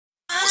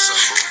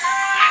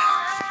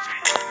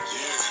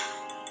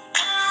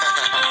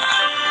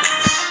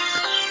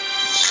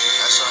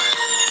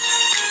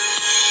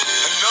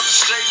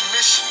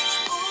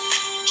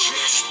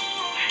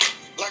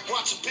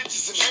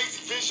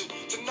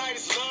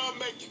love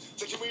making.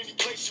 Take you any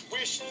place you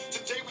wish.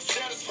 Today we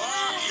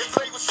satisfied.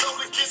 Yesterday was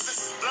stolen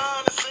kisses.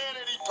 Blind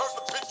insanity.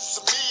 Perfect pictures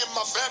of me and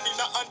my family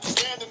not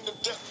understanding the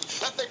depth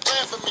that they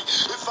plan for me.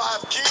 If I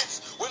have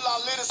kids, will I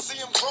let her see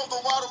them grow?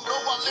 Though I don't know,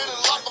 I live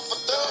a life of a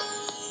thug.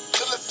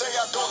 Till the day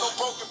I don't know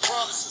broken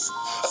promises.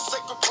 A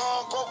sacred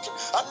bond broken.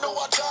 I know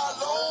I die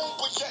alone,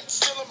 but yet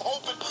still I'm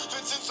hoping.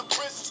 Visions of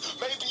prisons,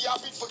 maybe I'll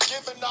be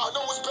forgiven. I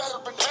know it's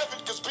better in heaven,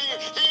 cause being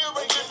here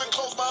ain't living.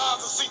 Close my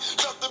eyes and see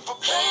nothing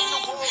but pain.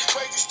 The world's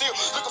crazy still,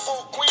 looking for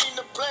a queen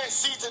to plant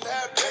seeds and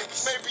have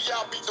babies. Maybe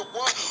I'll be the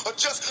one, or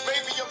just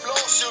maybe I'm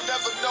lost. You'll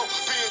never know,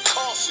 being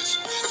cautious.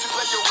 If you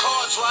play your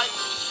cards right,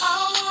 I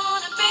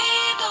wanna be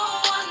the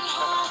one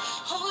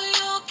who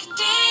you can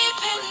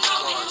depend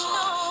on.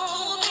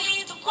 Who'll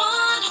be the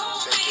one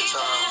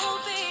who'll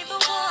be the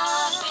one.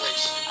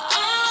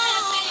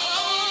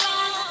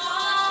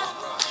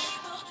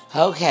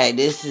 Okay,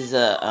 this is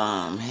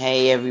a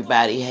hey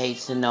everybody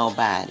hates to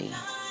nobody.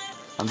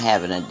 I'm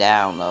having a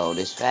download.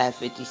 It's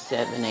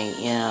 5:57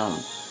 a.m.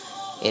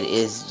 It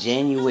is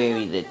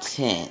January the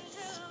 10th,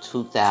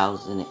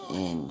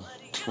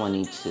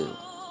 2022.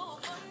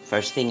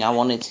 First thing I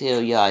want to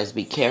tell y'all is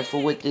be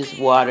careful with this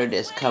water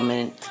that's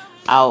coming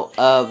out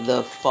of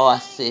the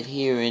faucet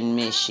here in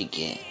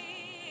Michigan.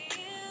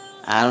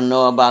 I don't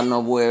know about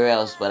nowhere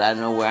else, but I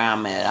know where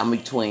I'm at. I'm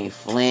between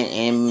Flint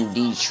and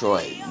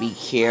Detroit. Be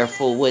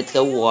careful with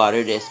the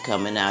water that's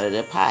coming out of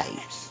the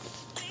pipes.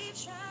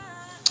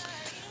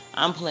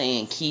 I'm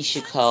playing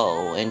Keisha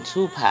Cole and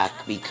Tupac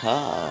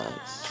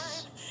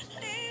because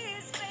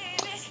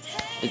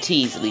the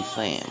Teasley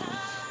family.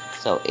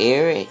 So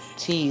Eric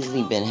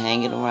Teasley been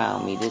hanging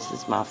around me. This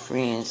is my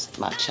friend's,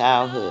 my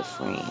childhood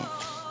friend.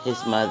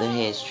 His mother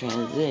has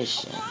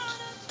transitioned.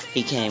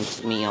 He came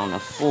to me on the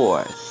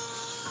 4th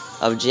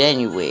of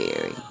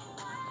January,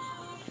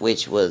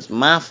 which was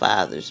my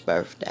father's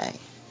birthday.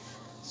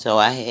 So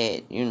I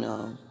had,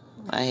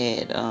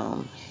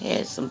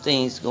 had some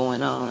things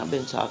going on. I've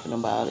been talking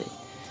about it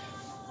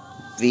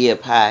via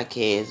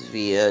podcast,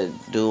 via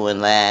doing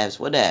lives,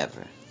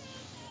 whatever.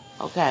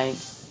 Okay.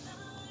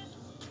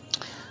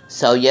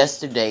 So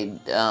yesterday,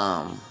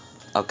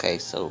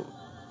 so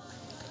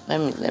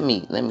let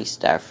me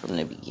start from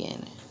the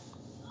beginning.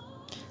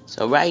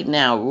 So right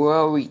now,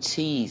 Rory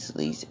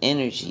Teasley's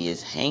energy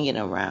is hanging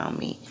around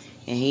me,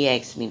 and he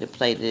asked me to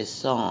play this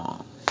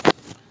song.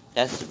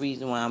 That's the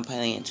reason why I'm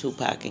playing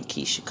Tupac and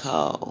Keisha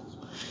Cole,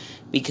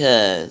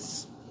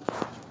 because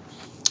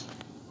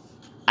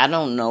I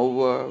don't know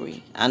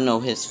Rory. I know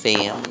his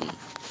family,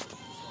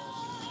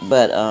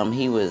 but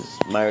he was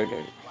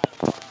murdered.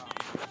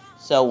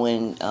 So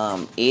when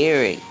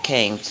Eric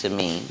came to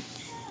me,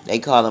 they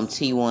call him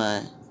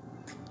T1.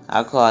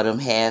 I called him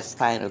half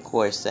pint of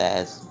quart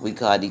size. We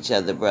called each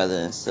other brother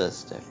and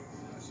sister.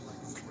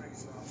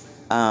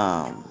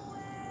 I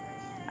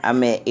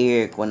met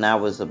Eric when I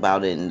was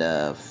about in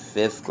the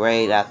 5th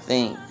grade, I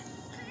think.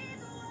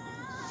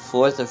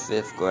 4th or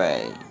 5th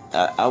grade.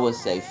 I would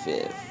say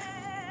 5th.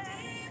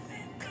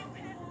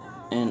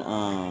 And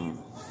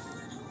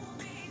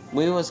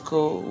we was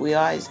cool. We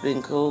always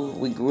been cool.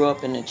 We grew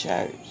up in the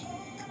church.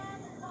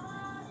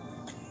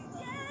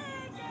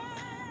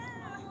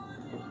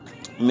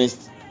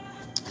 Miss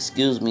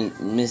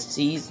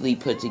Teasley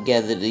put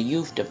together the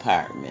youth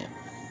department.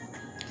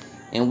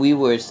 And we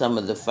were some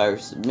of the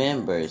first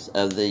members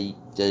of the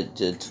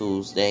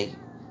Tuesday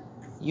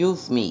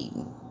youth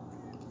meeting.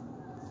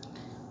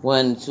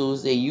 One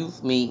Tuesday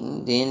youth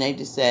meeting, then they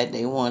decided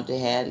they wanted to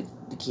have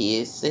the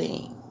kids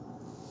sing.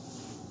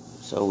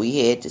 So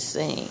we had to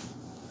sing.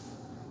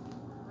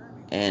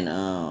 And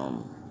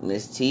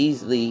Miss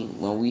Teasley,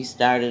 when we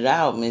started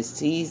out, Miss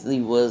Teasley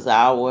was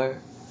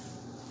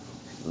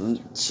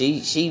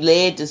she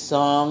led the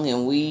song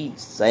and we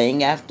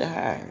sang after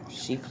her.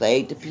 She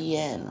played the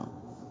piano.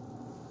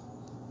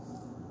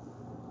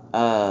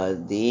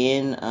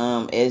 Then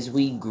as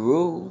we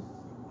grew,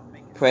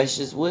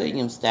 Precious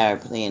Williams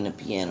started playing the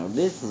piano.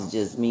 This is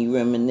just me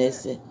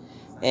reminiscing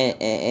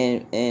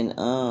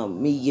and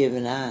me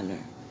giving honor.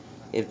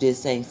 If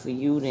this ain't for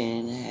you,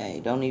 then hey,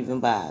 don't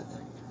even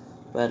bother.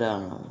 But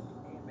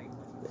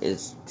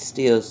it's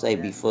still say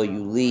before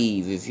you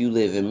leave, if you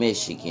live in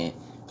Michigan,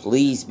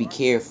 please be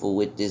careful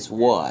with this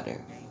water.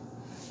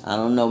 I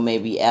don't know,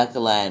 maybe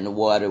alkaline the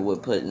water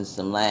with putting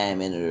some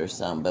lime in it or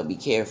something, but be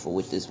careful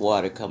with this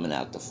water coming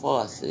out the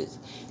faucets.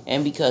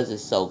 And because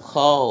it's so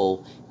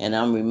cold, and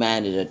I'm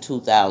reminded of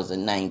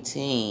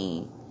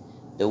 2019,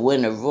 the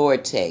winter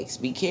vortex,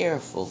 be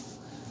careful.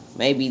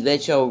 Maybe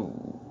let your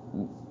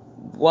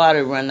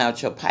water run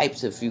out your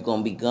pipes if you're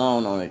going to be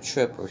gone on a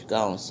trip or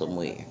gone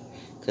somewhere.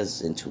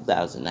 Because in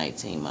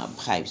 2019, my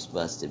pipes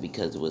busted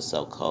because it was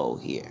so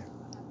cold here.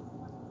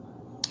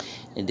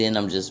 And then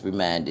I'm just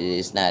reminded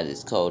it's not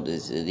as cold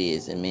as it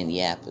is in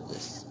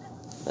Minneapolis.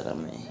 But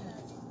I'm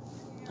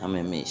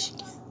in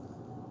Michigan.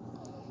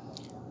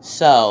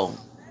 So,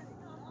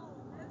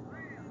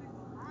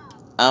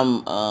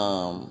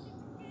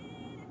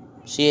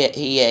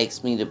 he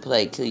asked me to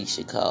play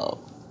Keisha Cole.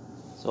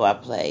 So I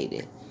played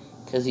it.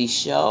 Because he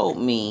showed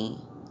me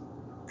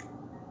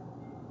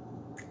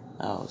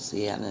Oh,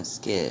 see, I didn't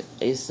skip.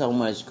 It's so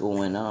much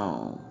going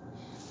on.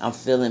 I'm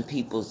feeling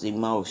people's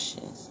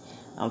emotions.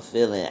 I'm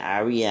feeling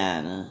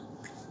Ariana,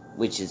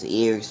 which is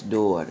Eric's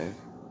daughter.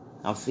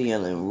 I'm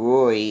feeling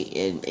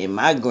Rory and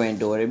my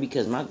granddaughter,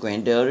 because my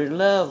granddaughter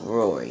loved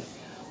Rory.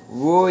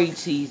 Rory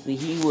Teasley,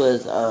 he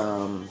was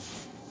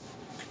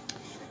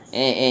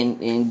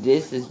and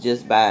this is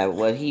just by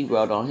what he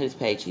wrote on his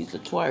page. He's a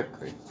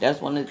twerker. That's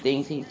one of the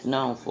things he's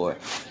known for.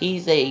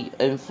 He's a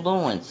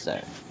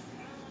influencer.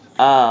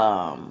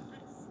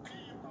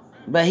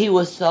 But he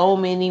was so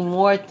many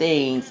more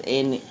things.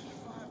 And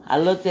I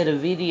looked at a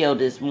video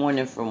this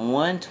morning from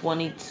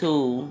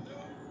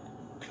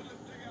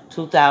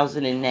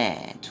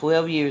 1/22/2009,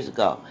 12 years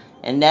ago.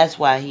 And that's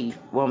why he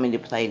wanted me to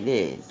play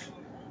this.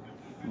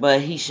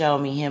 But he showed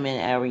me him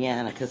and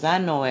Ariana, because I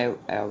know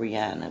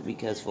Ariana,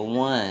 because for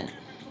one,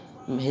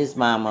 his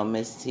mama,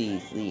 Miss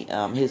Teasley,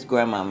 his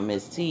grandmama,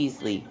 Miss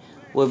Teasley,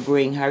 would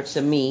bring her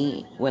to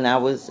me when I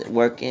was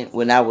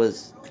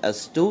a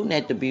student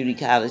at the beauty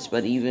college,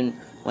 but even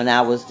when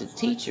I was the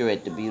teacher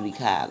at the beauty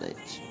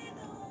college.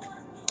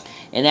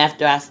 And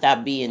after I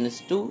stopped being the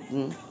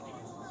student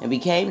and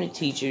became the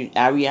teacher,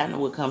 Ariana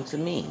would come to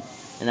me,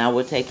 and I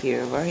would take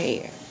care of her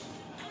hair.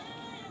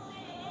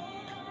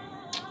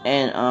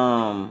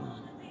 And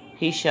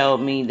he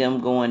showed me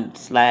them going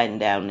sliding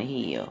down the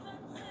hill,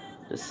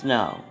 the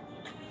snow.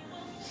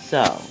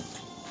 So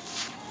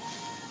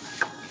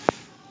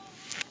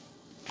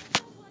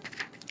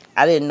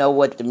I didn't know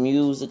what the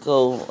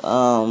musical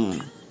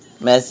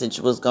message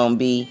was gonna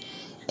be,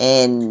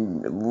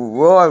 and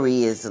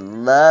Rory is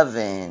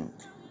loving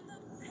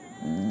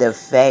the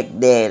fact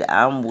that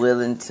I'm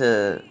willing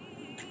to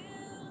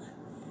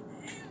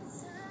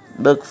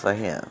look for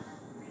him.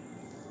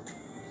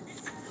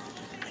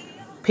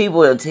 People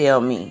will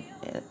tell me,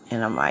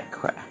 and I might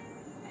cry.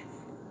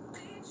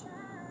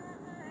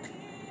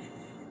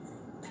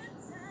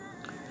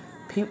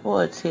 People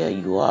will tell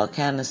you all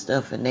kind of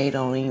stuff and they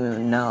don't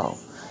even know.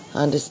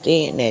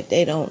 Understand that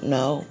they don't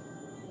know.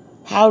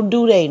 How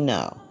do they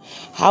know?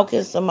 How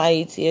can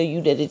somebody tell you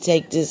that it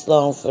takes this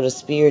long for the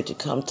spirit to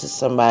come to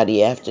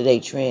somebody after they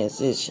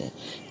transition?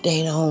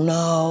 They don't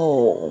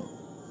know.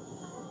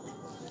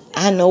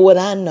 I know what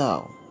I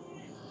know.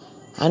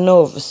 I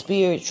know if a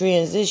spirit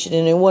transition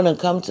and it want to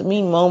come to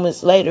me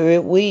moments later,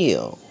 it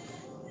will.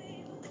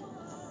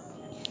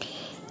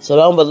 So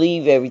don't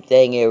believe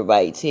everything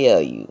everybody tell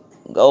you.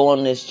 Go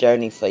on this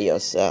journey for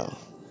yourself.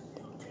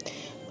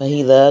 But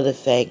he loved the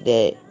fact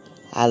that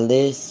I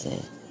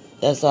listen.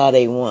 That's all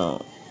they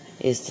want,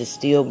 is to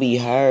still be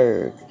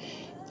heard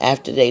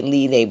after they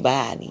leave their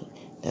body.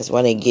 That's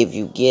why they give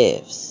you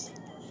gifts.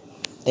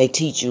 They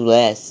teach you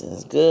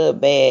lessons,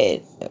 good,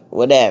 bad,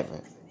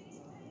 whatever.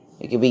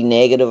 It could be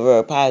negative or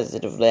a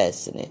positive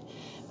lesson.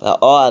 But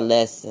all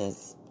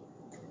lessons,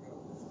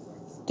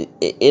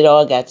 it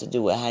all got to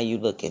do with how you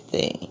look at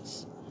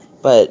things.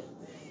 But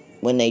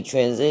when they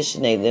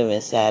transition, they live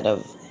inside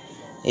of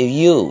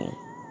you.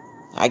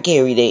 I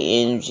carry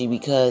their energy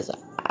because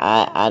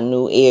I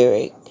knew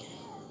Eric,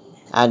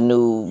 I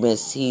knew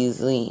Miss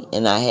Teasley,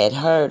 and I had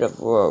heard of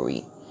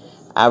Rory.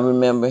 I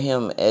remember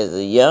him as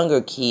a younger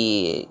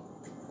kid,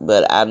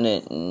 but I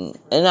didn't,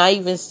 and I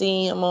even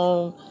seen him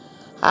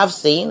I've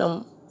seen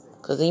him,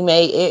 because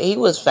he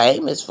was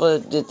famous for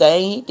the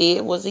thing he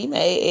did was he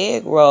made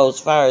egg rolls,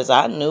 as far as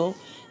I knew,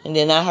 and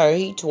then I heard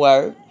he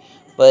twerked,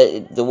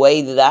 but the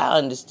way that I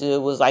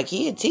understood was like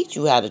he'd teach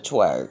you how to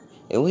twerk.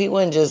 And he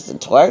wasn't just a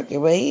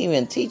twerker, but he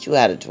even teach you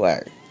how to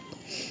twerk.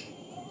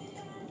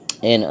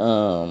 And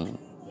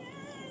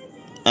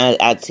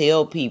I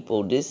tell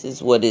people this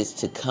is what is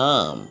to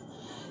come.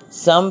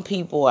 Some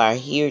people are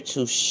here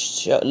to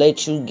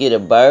let you get a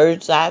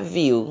bird's eye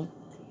view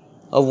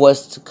of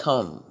what's to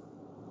come.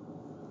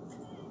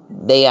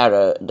 They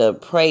are the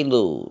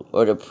prelude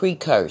or the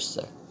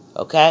precursor.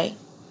 Okay?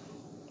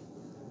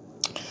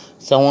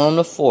 So on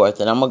the 4th,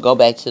 and I'm going to go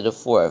back to the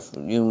 4th.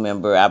 You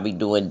remember I'll be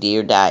doing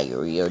Dear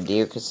Diary or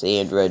Dear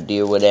Cassandra,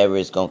 Dear whatever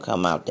is going to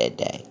come out that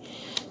day.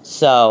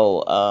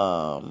 So,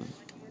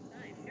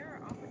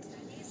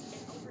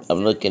 I'm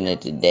looking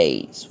at the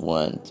dates.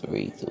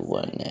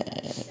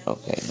 1/3-19.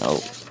 Okay,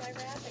 nope.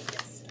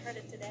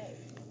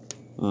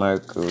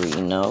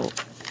 Mercury, nope.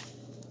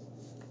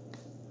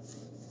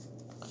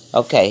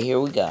 Okay, here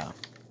we go.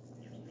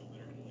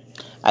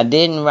 I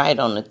didn't write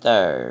on the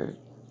 3rd,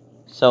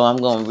 so I'm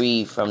going to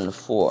read from the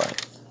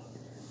 4th.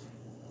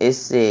 It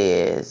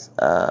says,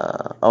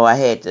 I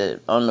had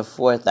to, on the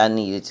 4th, I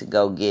needed to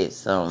go get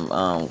some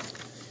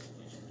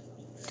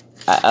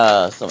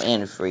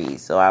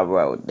antifreeze, so I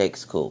wrote,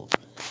 that's cool.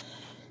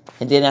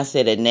 And then I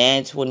said at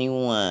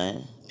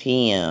 9:21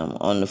 p.m.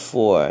 on the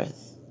 4th,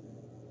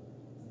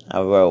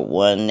 I wrote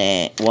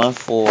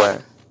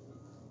 1/4.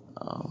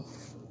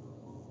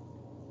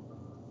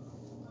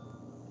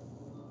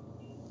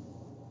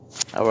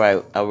 I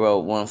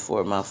wrote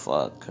 1/4, my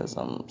fault, because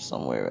I'm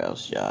somewhere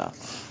else, y'all.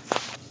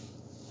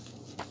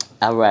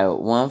 I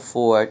wrote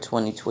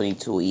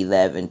 1/4/2022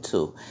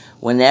 11/2.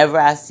 Whenever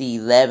I see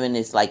 11,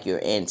 it's like your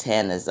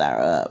antennas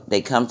are up.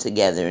 They come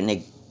together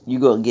and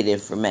you're going to get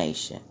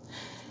information.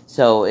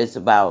 So it's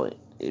about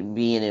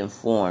being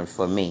informed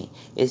for me.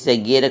 It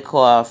said get a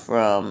call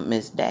from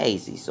Miss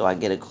Daisy. So I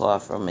get a call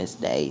from Miss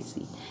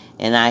Daisy.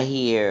 And I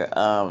hear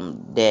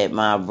that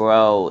my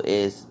bro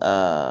is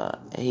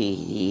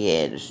he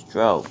had a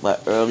stroke,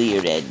 but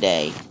earlier that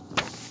day.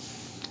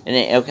 And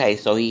then, okay,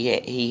 so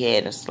he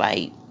had a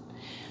slight,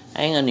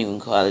 I ain't gonna even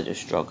call it a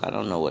stroke. I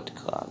don't know what to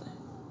call it.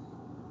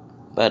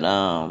 But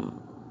I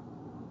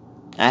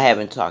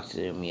haven't talked to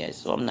them yet,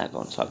 so I'm not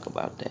gonna talk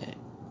about that.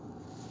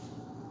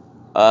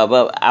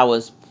 But I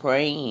was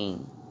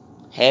praying,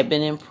 had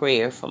been in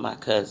prayer for my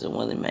cousin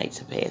Willie Mae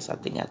to pass. I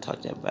think I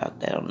talked about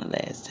that on the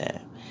last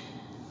time.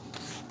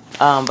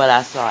 But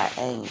I saw an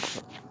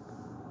angel.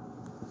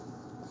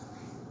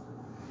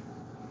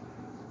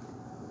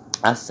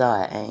 I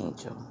saw an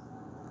angel.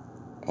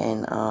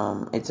 And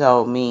it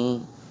told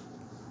me,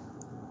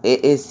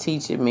 it's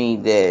teaching me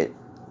that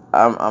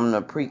I'm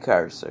the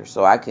precursor,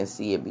 so I can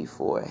see it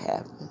before it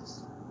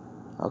happens.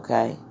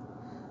 Okay?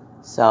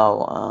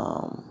 So,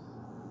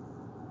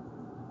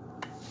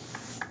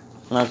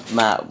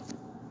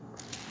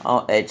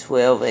 at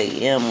 12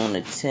 a.m. on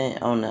the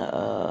 10th,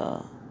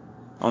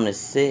 on the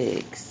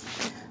 6th,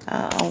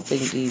 I don't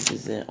think these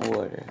is in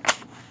order.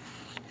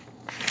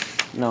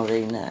 No,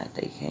 they not.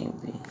 They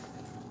can't be.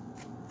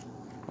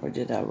 Or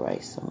did I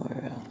write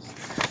somewhere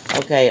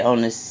else? Okay,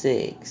 on the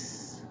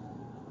 6th.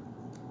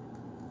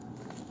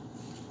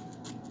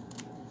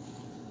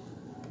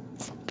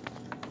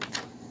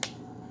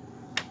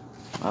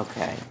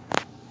 Okay,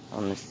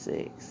 on the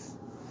 6th.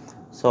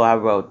 So I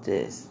wrote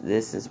this.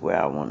 This is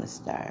where I want to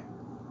start.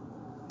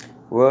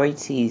 Roy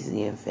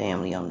Teasley and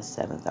family on the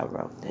 7th, I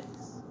wrote this.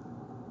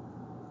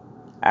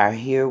 Are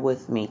here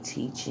with me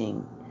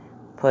teaching,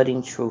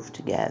 putting truth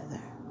together.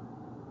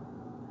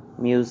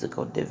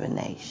 Musical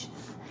divination.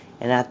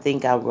 And I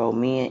think I wrote,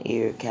 me and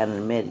Eric kind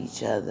of met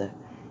each other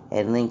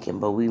at Lincoln,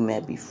 but we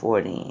met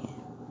before then.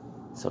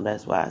 So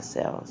that's why I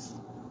said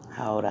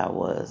how old I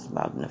was,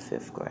 about in the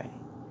 5th grade.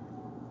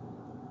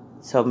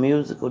 So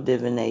musical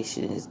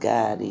divination is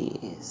God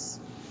is.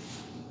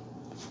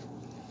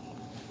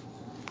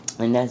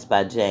 And that's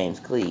by James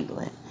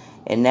Cleveland.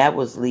 And that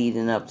was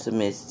leading up to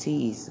Miss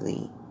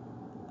Teasley.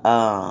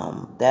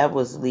 That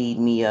was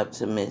leading me up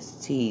to Miss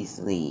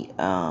Teasley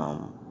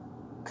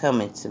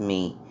coming to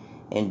me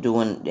and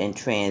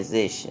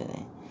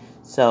transitioning.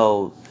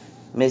 So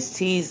Miss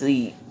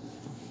Teasley,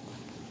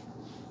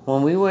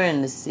 when we were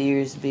in the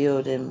Sears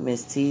building,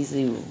 Miss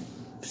Teasley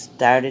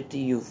started the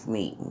youth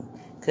meeting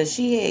because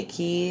she had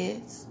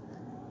kids,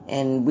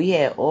 and we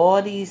had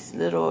all these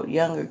little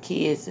younger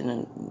kids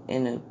in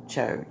the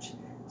church.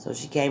 So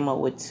she came up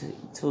with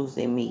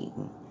Tuesday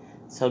meeting.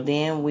 So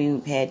then we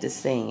had to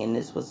sing, and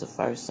this was the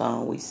first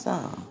song we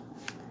sung.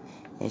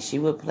 And she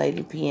would play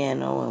the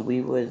piano, and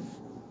we would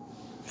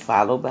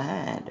follow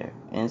behind her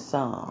and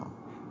song.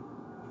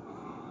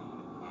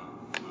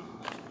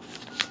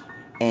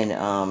 And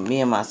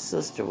me and my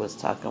sister was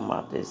talking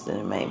about this, and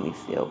it made me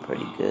feel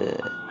pretty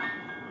good.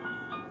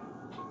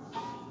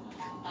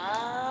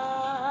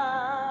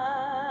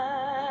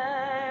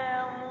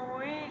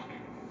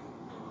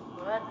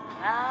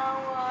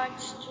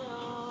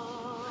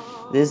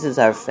 This is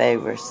her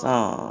favorite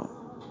song,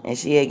 and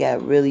she had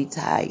got really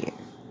tired.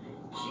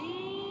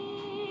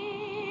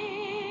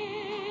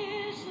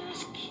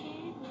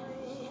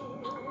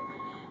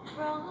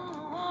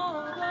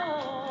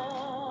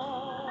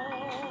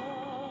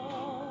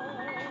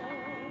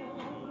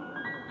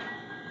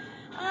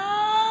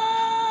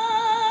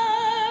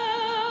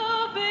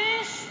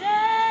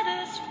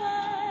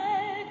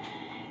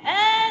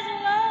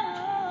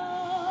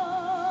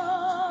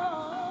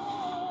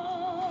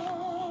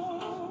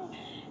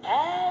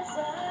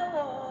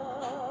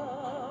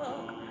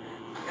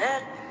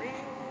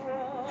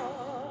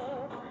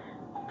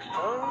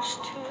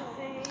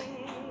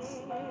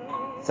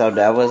 So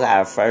that was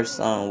our first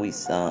song we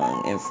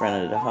sung in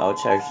front of the whole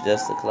church,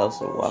 just a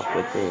closer walk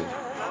with thee.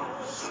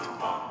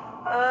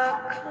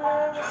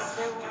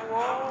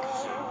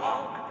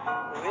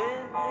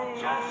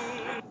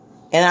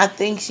 And I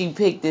think she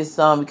picked this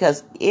song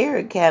because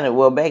Eric kind of,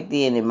 well, back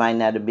then it might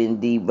not have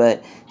been deep,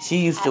 but she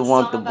used to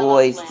want the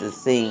boys to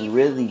sing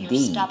really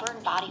deep.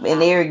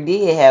 And Eric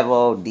did have a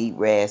old deep,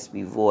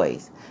 raspy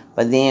voice.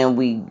 But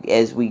then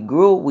as we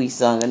grew, we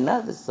sung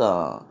another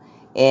song.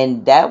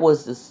 And that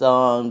was the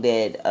song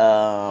that,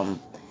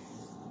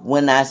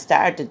 when I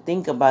started to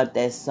think about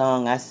that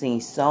song, I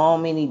seen so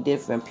many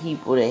different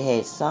people that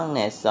had sung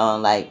that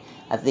song. Like,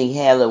 I think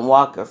Helen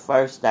Walker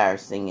first started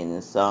singing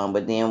the song,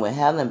 but then when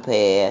Helen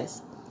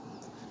passed,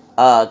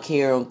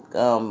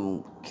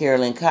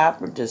 Carolyn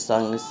Carpenter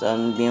sung the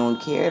song. And then when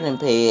Carolyn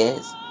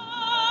passed,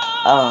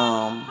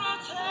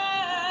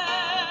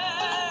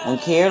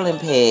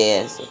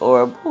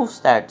 Ora Booth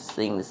started to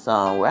sing the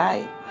song,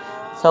 right?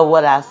 So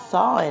what I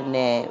saw in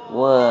that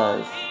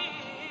was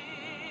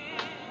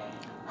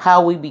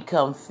how we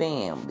become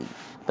family.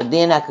 But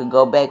then I could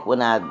go back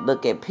when I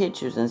look at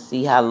pictures and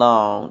see how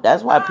long.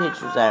 That's why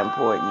pictures are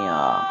important,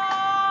 y'all.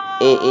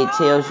 it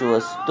tells you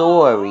a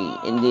story,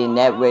 and then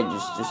that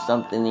registers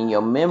something in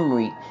your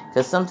memory,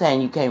 because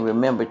sometimes you can't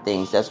remember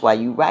things. That's why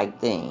you write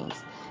things.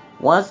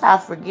 Once I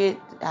forget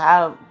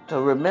how to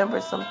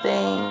remember some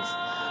things,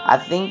 I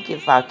think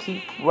if I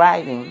keep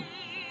writing,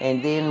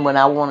 and then when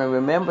I want to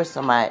remember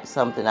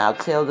something, I'll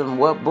tell them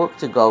what book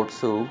to go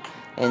to,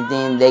 and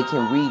then they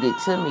can read it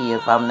to me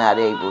if I'm not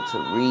able to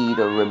read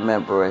or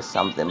remember or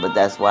something. But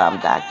that's why I'm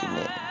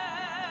documenting.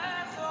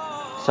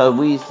 So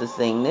we used to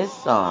sing this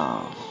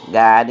song,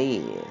 God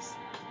Is.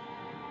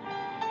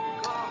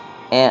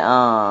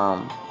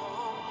 And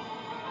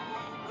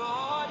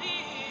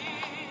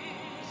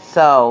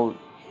so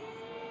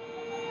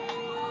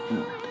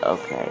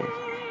okay.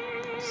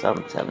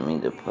 Something telling me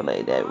to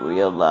play that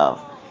real low,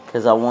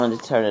 because I wanted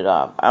to turn it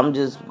off. I'm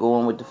just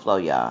going with the flow,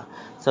 y'all.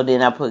 So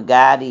then I put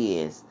God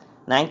Is.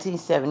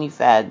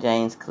 1975,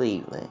 James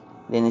Cleveland.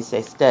 Then it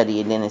says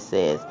study, and then it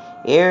says,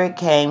 Eric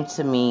came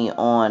to me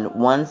on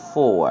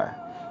 1/4.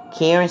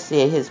 Karen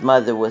said his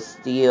mother was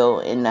still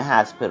in the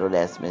hospital.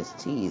 That's Miss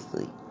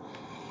Teasley.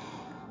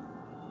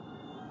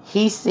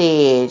 He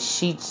said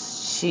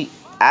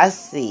I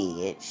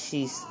said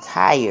she's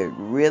tired,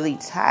 really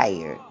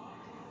tired.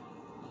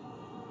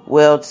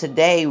 Well,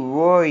 today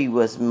Rory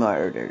was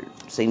murdered.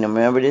 See, now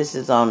remember, this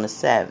is on the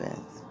 7th.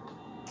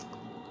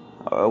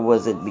 Or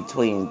was it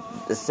between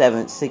the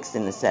 7th, 6th,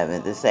 and the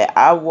 7th? It said,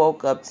 I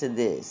woke up to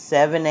this.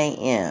 7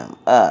 a.m.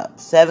 up.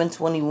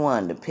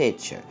 7:21, the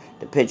picture.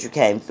 The picture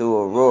came through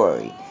a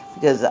Rory.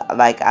 Because,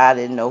 like, I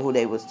didn't know who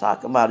they was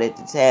talking about at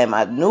the time.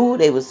 I knew who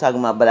they was talking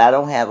about, but I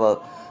don't have a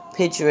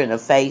picture in a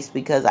face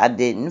because I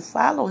didn't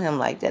follow him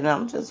like that. And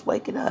I'm just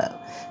waking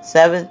up.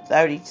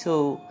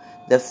 7:32,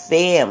 the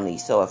family.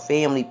 So a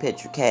family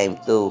picture came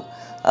through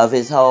of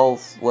his whole,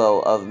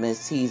 of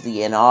Miss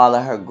Teasley and all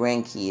of her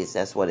grandkids.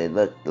 That's what it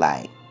looked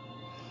like.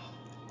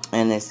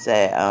 And it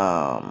said,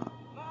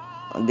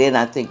 then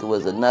I think it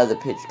was another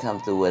picture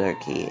come through with her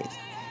kids.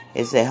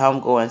 It said,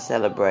 homegoing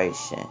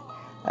celebration.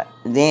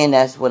 Then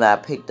that's when I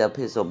picked up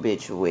his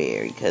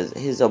obituary, because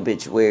his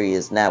obituary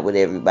is not with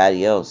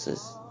everybody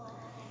else's,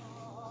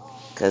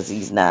 because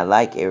he's not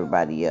like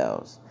everybody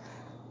else.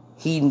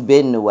 He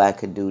been knew I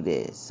could do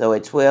this. So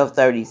at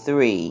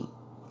 12:33,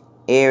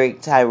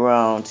 Eric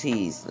Tyrone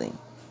Teasley.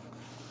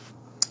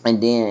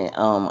 And then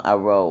I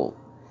wrote,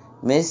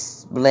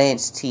 Miss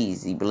Blanche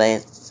Teasley,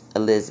 Blanche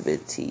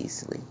Elizabeth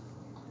Teasley.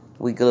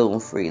 We gloom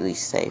freely,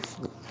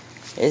 safely.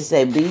 It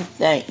said, be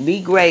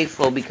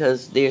grateful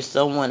because there's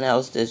someone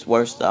else that's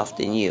worse off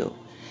than you.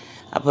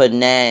 I put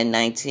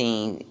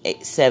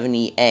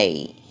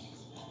 9/1978.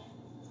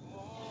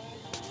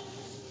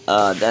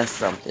 That's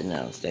something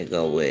else that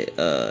go with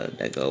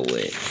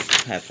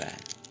Pepper.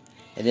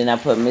 And then I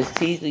put, Miss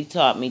Teasley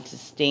taught me to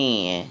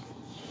stand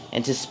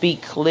and to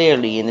speak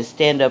clearly and to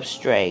stand up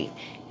straight.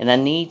 And I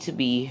need to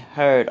be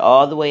heard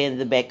all the way in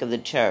the back of the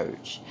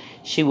church.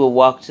 She would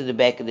walk to the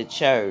back of the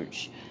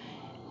church,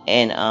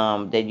 and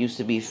that used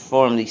to be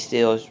formerly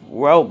Steele's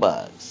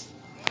Roebucks.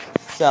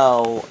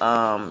 So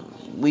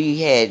we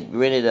had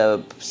rented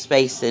a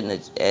space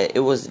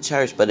it was a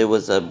church, but it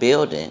was a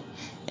building,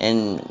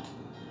 and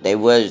they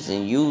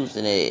wasn't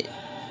using it,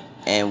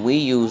 and we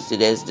used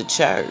it as the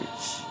church.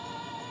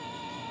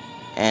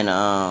 And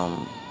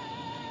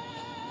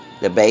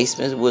the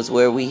basement was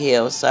where we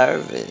held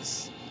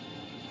service.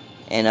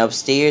 And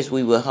upstairs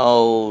we would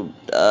hold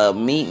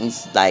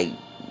meetings like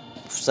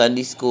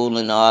Sunday school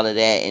and all of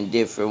that in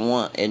different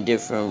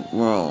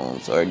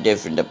rooms or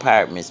different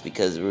departments,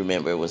 because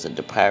remember it was a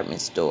department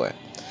store.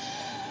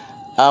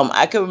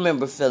 I can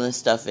remember feeling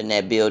stuff in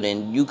that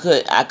building.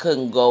 I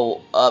couldn't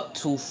go up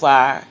too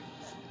far.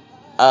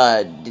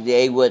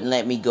 They wouldn't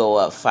let me go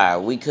up far.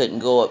 We couldn't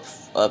go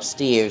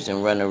upstairs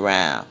and run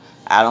around.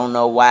 I don't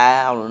know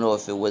why. I don't know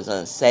if it was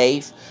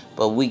unsafe,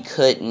 but we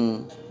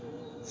couldn't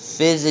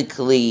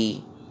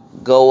physically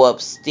go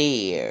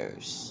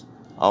upstairs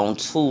on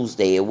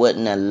Tuesday. It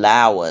wouldn't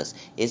allow us.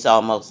 It's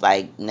almost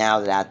like, now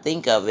that I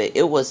think of it,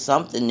 it was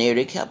something there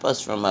that kept us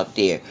from up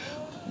there.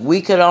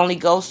 We could only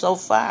go so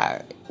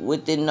far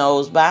within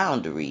those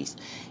boundaries.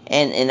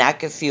 And I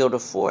could feel the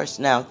force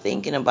now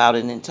thinking about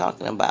it and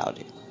talking about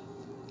it.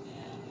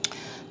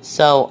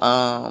 So,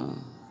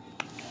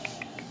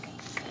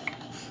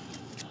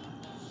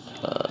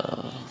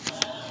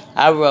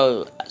 I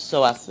wrote,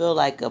 so I feel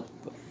like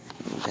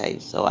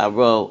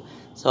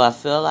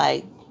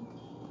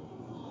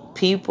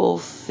people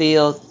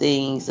feel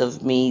things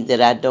of me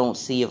that I don't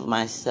see of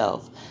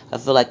myself. I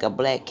feel like a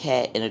black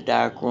cat in a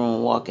dark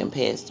room walking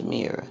past the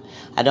mirror.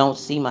 I don't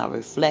see my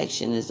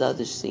reflection as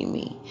others see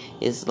me.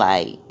 It's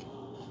like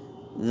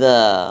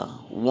the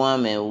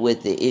woman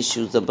with the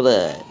issues of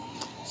blood.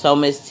 So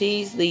Miss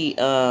Teasley,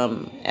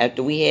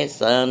 after we had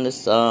sung the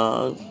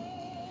song,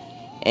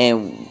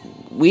 and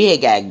we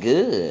had got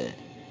good.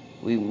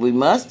 We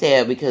must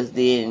have, because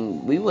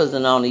then we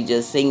wasn't only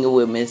just singing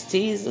with Miss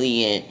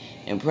Teasley,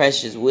 and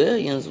Precious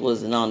Williams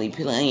wasn't only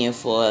playing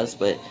for us,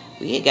 but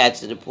we had got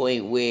to the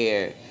point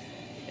where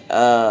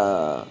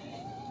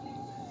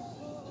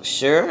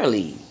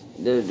Shirley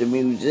the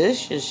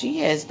musician, she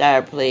had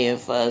started playing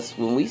for us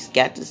when we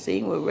got to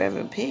sing with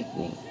Reverend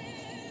Pickney.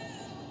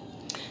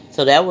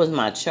 So that was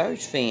my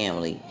church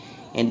family.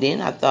 And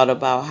then I thought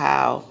about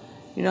how,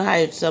 you know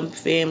how some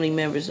family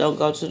members don't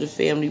go to the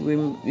family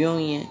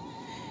reunion?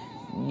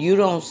 You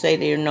don't say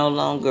they're no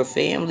longer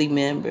family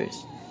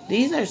members.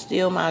 These are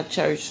still my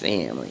church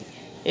family.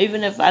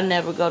 Even if I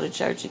never go to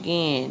church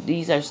again,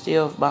 these are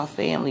still my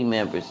family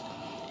members.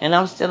 And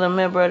I'm still a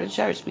member of the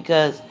church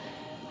because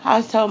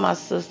I told my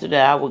sister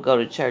that I would go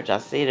to church. I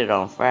said it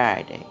on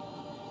Friday.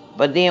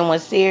 But then when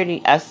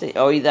Saturday, I said,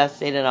 or either I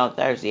said it on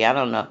Thursday, I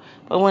don't know.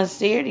 But when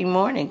Saturday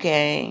morning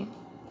came,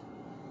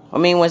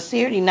 when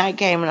Saturday night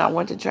came and I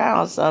went to try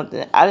on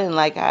something, I didn't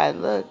like how it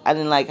looked. I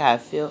didn't like how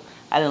it felt.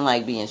 I didn't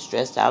like being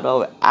stressed out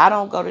over it. I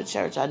don't go to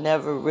church. I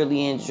never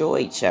really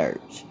enjoyed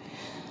church.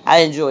 I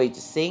enjoyed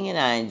the singing.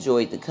 I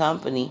enjoyed the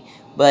company.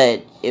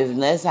 But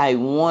unless I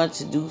want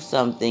to do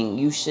something,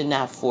 you should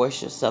not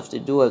force yourself to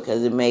do it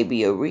because it may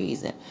be a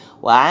reason.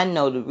 Well, I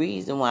know the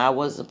reason why I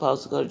wasn't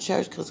supposed to go to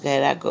church because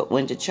had I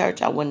went to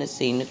church, I wouldn't have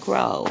seen the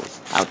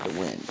crows out the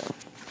window.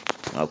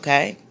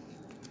 Okay?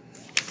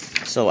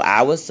 So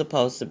I was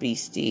supposed to be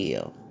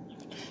still.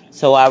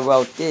 So I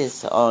wrote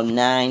this on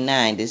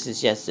 9/9. This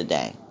is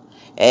yesterday.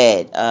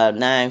 At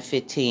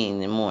 9:15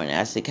 in the morning.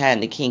 I said,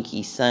 kind of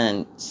kinky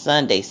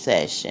Sunday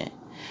session.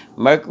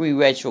 Mercury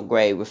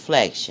retrograde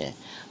reflection.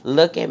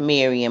 Look at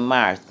Mary and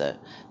Martha.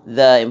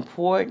 The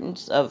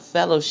importance of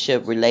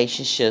fellowship,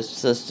 relationships,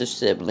 sister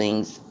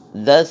siblings,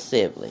 the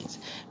siblings.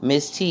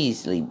 Miss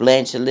Teasley,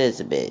 Blanche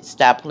Elizabeth.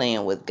 Stop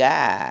playing with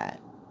God.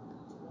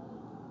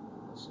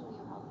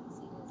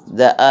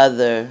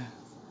 The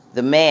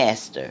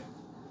master.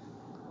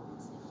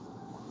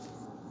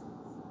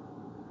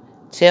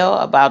 Tell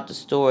about the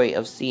story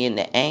of seeing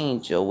the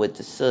angel with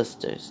the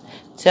sisters.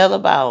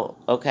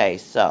 Okay,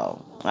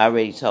 so I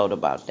already told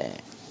about that.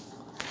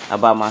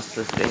 About my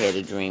sister had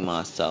a dream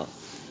also.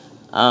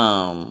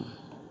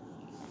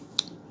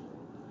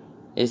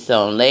 It's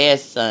on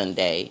last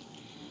Sunday.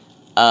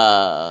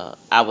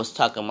 I was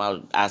talking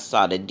about I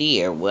saw the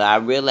deer. Well, I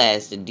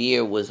realized the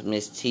deer was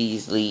Miss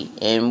Teasley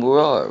and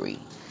Rory.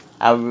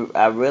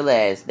 I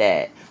realized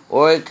that.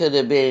 Or it could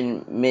have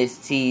been Miss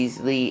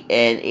Teasley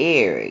and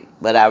Eric.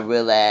 But I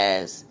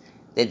realized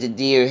that the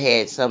deer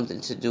had something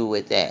to do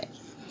with that.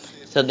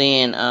 So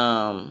then,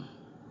 I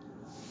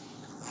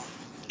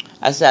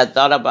said I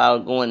thought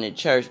about going to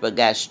church, but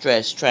got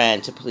stressed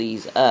trying to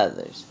please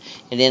others.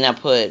 And then I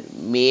put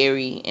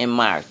Mary and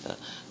Martha.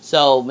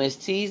 So Miss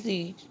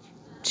Teasley,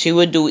 she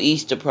would do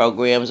Easter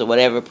programs or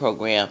whatever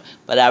program.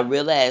 But I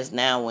realized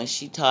now when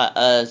she taught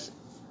us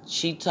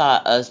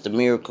the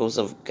miracles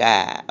of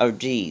God, of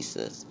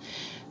Jesus.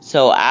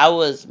 So I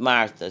was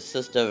Martha,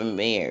 sister of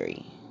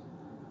Mary.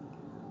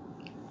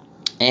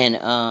 And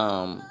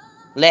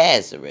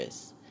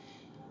Lazarus.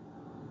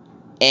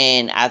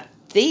 And I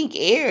think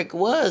Eric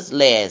was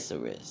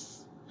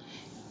Lazarus.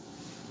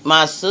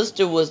 My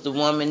sister was the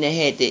woman that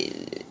had the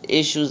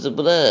issues of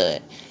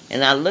blood.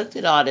 And I looked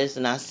at all this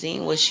and I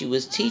seen what she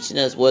was teaching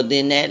us. Well,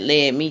 then that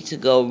led me to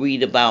go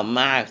read about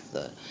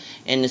Martha.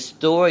 And the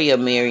story of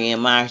Mary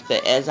and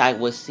Martha as I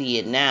would see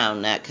it now.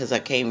 Not because I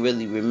can't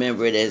really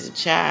remember it as a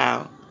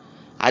child.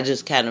 I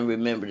just kind of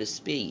remember the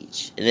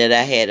speech. And that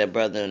I had a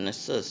brother and a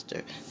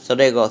sister. So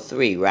there go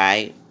 3,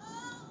 right?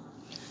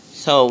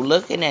 So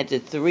looking at the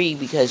 3,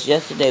 because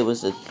yesterday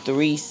was a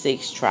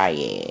 3-6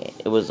 triad.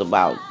 It was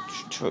about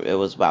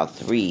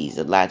threes,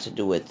 a lot to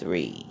do with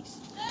threes.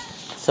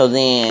 So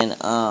then,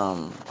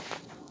 I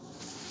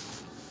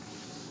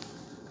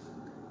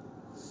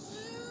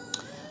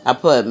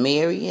put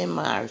Mary and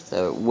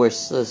Martha were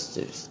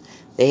sisters.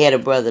 They had a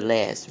brother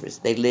Lazarus.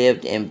 They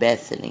lived in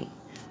Bethany,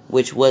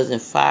 which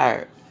wasn't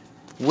far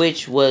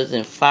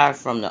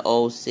from the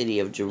old city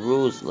of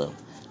Jerusalem,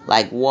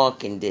 like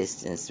walking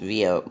distance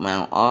via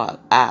Mount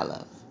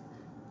Olive.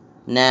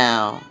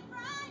 Now,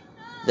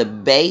 the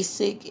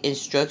basic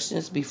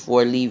instructions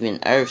before leaving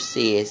earth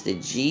says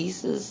that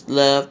Jesus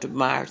loved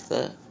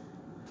Martha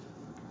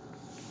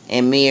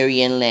and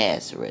Mary and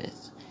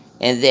Lazarus,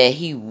 and that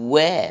he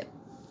wept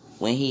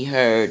when he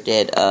heard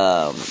that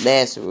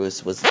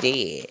Lazarus was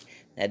dead.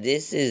 Now,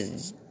 this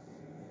is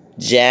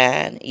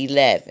John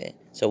 11.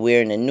 So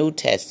we're in the New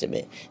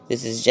Testament.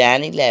 This is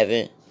John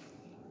 11.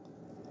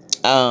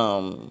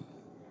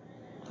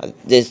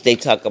 They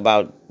talk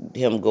about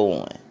him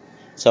going.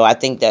 So I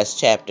think that's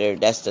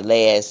the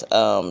last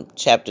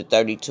chapter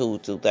 32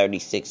 to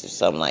 36 or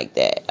something like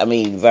that.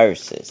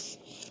 Verses.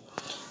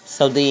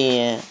 So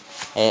then,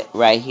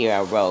 right here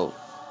I wrote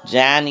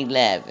John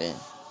 11.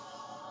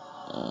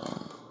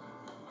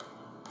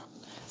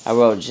 I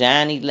wrote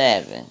John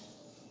 11.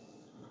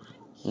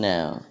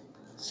 No.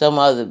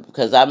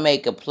 Because I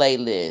make a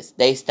playlist.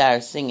 They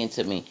start singing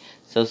to me.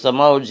 So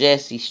some old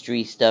Jesse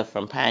Street stuff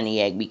from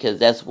Pontiac, because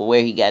that's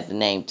where he got the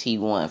name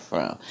T1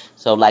 from.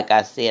 So like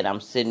I said,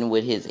 I'm sitting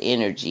with his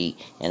energy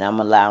and I'm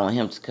allowing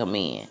him to come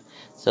in.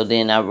 So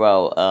then I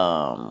wrote,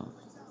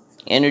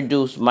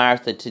 introduce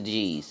Martha to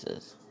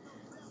Jesus.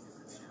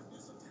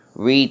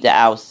 Read the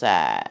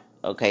outside.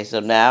 Okay, so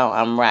now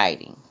I'm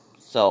writing.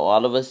 So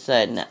all of a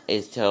sudden,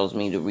 it tells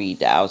me to read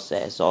the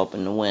outside. So I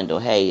open the window.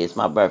 Hey, it's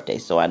my birthday,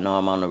 so I know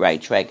I'm on the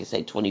right track. It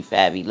say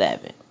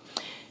 2511.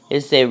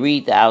 It said,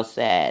 read the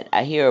outside.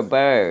 I hear a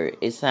bird.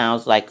 It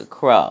sounds like a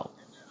crow.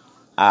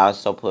 I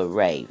also put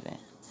raven.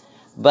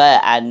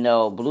 But I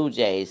know blue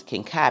jays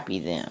can copy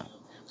them.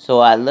 So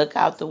I look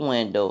out the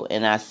window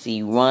and I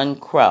see one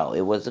crow.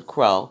 It was a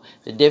crow.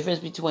 The difference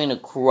between a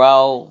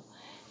crow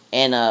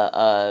and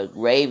a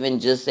raven,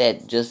 just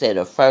at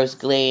a first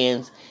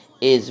glance,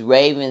 is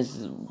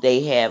ravens,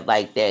 they have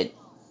like that,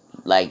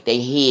 like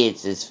their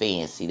heads is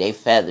fancy. Their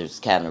feathers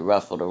kind of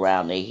ruffled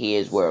around their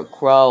heads, where a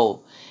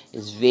crow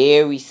is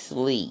very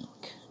sleek.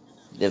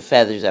 The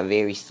feathers are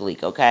very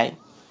sleek, okay?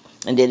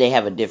 And then they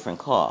have a different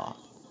call.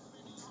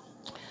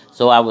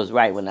 So I was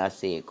right when I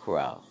said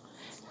crow.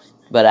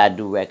 But I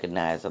do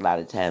recognize a lot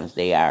of times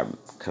they are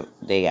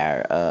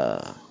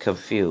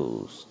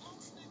confused.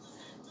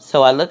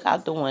 So I look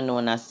out the window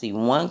and I see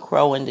one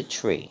crow in the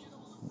tree,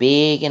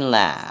 big and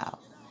loud.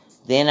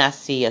 Then I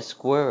see a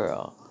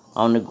squirrel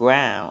on the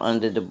ground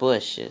under the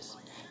bushes.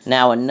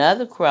 Now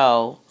another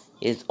crow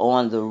is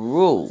on the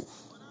roof.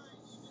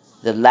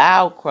 The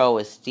loud crow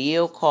is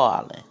still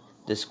calling.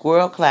 The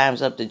squirrel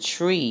climbs up the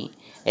tree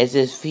as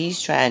if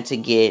he's trying to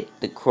get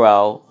the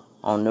crow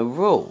on the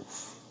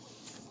roof.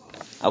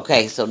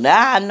 Okay, so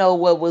now I know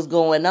what was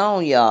going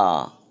on,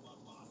 y'all.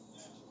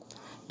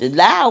 The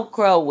loud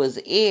crow was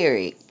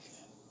Eric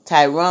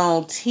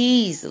Tyrone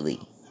Teasley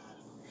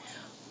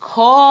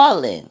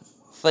calling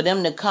for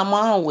them to come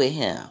on with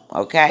him.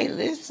 Okay,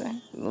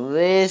 listen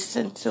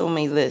to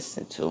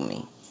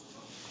me.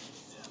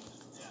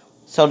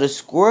 So the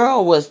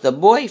squirrel was the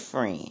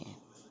boyfriend.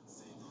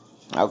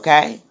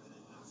 Okay,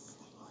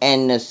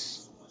 and the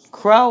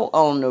crow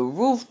on the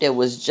roof that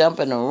was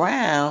jumping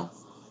around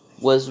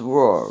was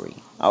Rory.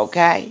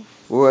 Okay,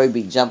 Rory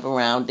be jumping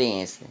around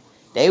dancing.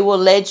 They will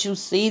let you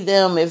see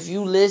them if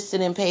you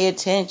listen and pay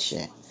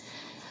attention.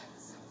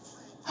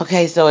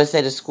 Okay, so it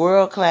said the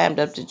squirrel climbed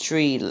up the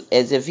tree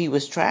as if he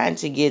was trying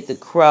to get the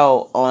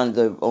crow on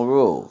the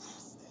roof.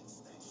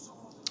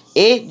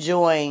 It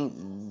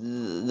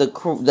joined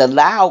the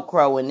loud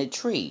crow in the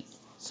tree.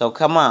 So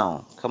come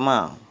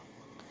on.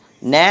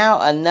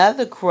 Now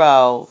another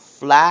crow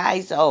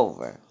flies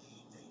over.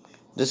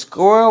 The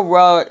squirrel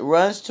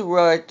runs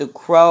toward the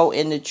crow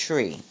in the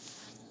tree.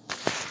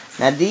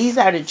 Now these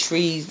are the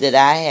trees that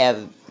I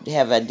have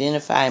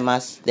identified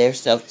their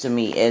self to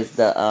me as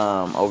the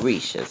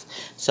orishas.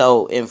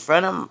 So in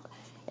front of,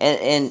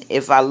 and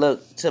if I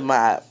look to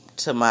my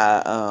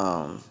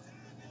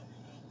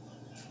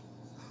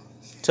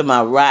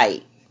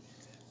right,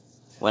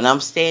 when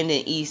I'm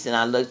standing east and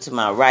I look to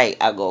my right,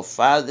 I go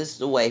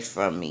farthest away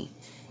from me.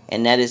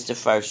 And that is the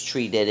first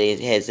tree that it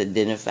has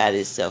identified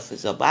itself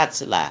as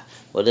Obatala.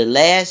 Well, the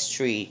last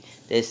tree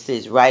that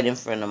sits right in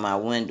front of my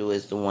window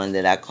is the one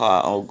that I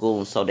call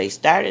Ogun. So they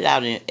started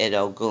out at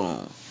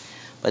Ogun.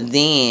 But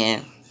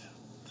then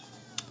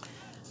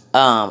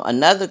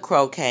another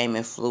crow came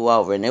and flew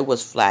over, and it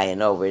was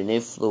flying over, and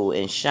it flew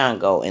in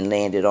Shango and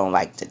landed on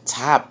like the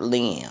top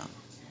limb.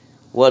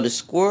 Well, the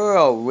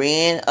squirrel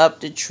ran up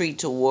the tree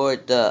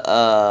toward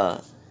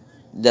the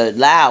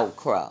loud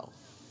crow.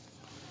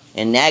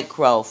 And that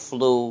crow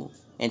flew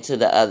into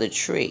the other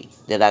tree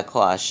that I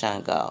call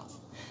Shango.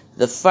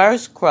 The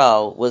first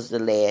crow was the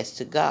last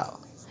to go.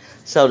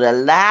 So the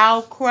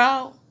loud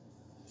crow,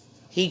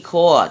 he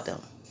called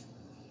them.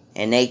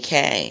 And they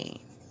came.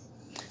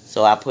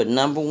 So I put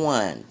number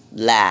 1,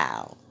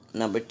 loud.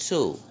 Number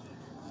 2,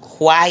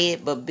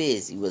 quiet but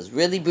busy. Was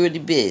really, really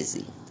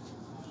busy.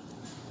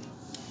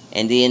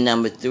 And then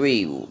number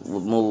 3,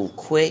 moved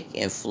quick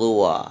and flew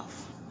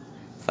off.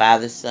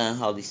 Father, Son,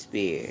 Holy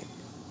Spirit.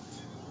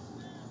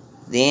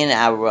 Then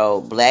I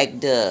wrote black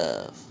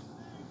dove,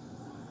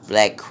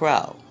 black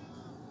crow.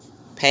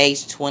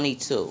 Page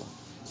 22.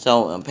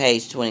 So on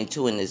page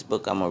 22 in this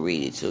book, I'm going to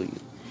read it to you.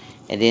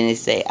 And then it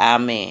say,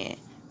 Amen.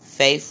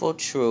 Faithful,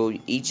 true,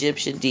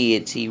 Egyptian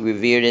deity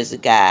revered as a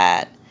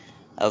god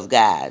of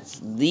gods.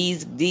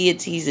 These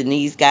deities and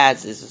these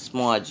gods is a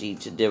small g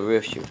to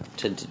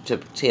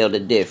tell the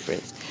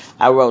difference.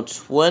 I wrote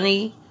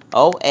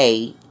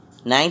 2008,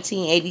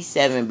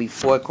 1987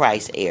 before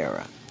Christ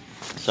era.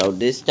 So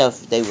this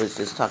stuff they was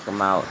just talking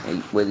about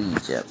with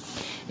Egypt.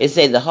 It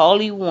said the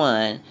Holy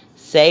One,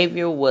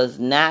 Savior, was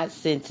not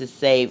sent to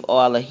save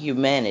all of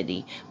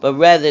humanity, but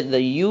rather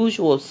the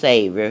usual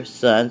Savior,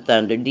 Sun,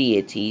 Thunder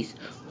deities,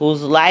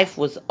 whose life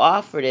was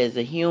offered as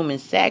a human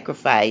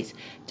sacrifice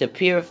to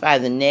purify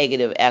the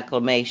negative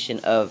acclamation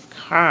of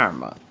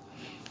karma.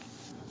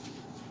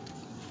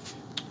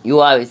 You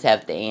always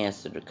have to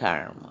answer the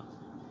karma.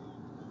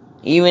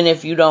 Even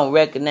if you don't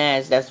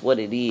recognize that's what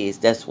it is,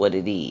 that's what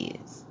it is.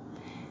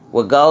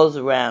 What goes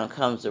around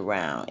comes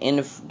around.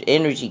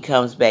 Energy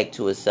comes back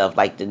to itself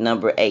like the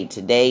number 8.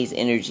 Today's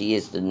energy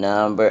is the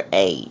number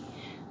 8.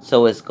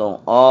 So it's going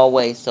to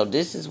always... So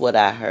this is what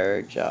I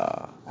heard,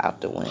 y'all,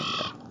 out the window.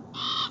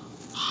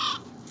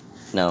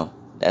 No,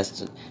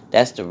 that's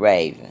the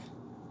raven.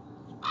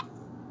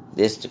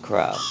 This the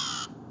crow.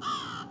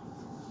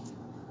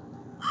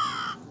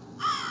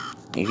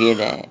 You hear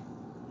that?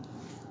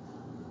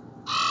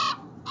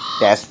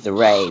 That's the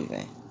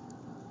raven.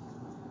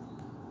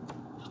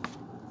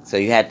 So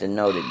you have to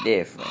know the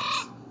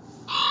difference.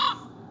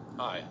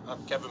 Hi,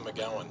 I'm Kevin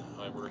McGowan.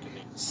 I work in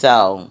the...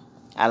 So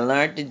I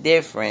learned the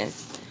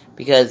difference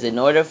because in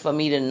order for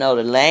me to know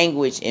the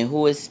language and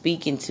who is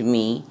speaking to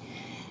me,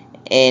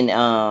 and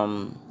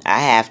I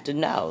have to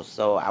know.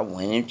 So I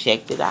went and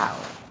checked it out.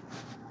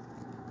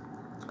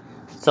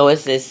 So it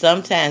says,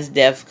 sometimes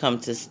death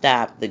comes to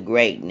stop the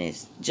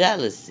greatness.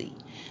 Jealousy.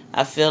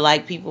 I feel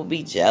like people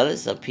be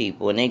jealous of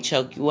people and they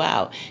choke you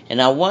out.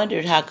 And I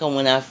wondered how come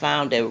when I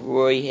found that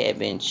Rory had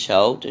been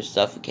choked or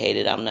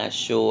suffocated, I'm not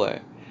sure,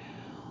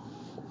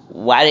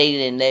 why they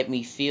didn't let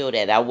me feel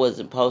that. I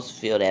wasn't supposed to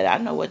feel that. I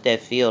know what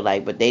that feel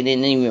like, but they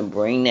didn't even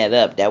bring that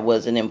up. That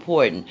wasn't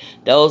important.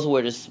 Those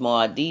were the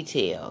small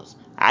details.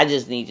 I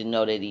just need to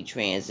know that he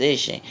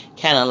transitioned.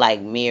 Kind of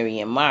like Mary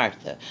and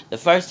Martha. The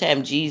first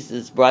time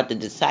Jesus brought the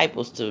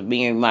disciples to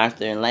Mary,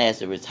 Martha, and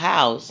Lazarus'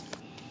 house,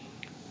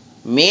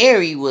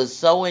 Mary was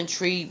so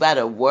intrigued by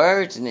the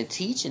words and the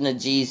teaching of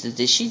Jesus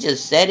that she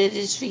just sat at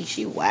his feet.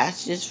 She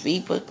washed his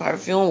feet, put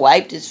perfume,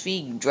 wiped his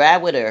feet dry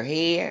with her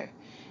hair.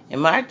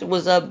 And Martha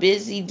was up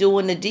busy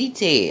doing the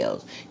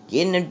details,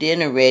 getting the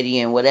dinner ready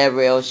and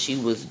whatever else she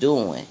was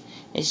doing.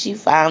 And she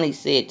finally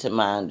said, to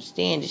my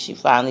understanding, she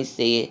finally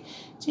said,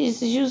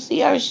 Jesus, you see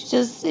her? She's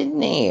just sitting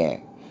there.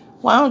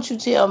 Why don't you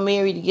tell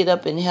Mary to get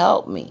up and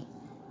help me?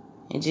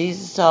 And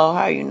Jesus told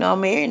her,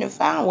 Mary done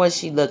found what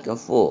she's looking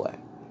for.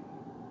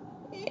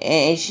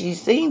 And she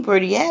seemed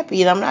pretty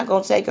happy, and I'm not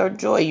going to take her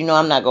joy.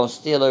 I'm not going to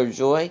steal her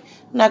joy.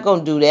 I'm not going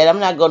to do that. I'm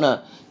not going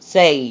to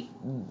say,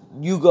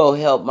 you go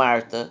help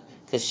Martha,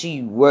 because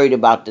she worried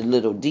about the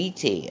little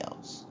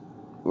details,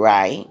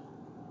 right?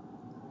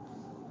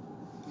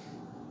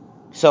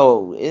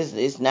 So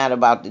it's not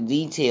about the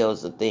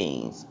details of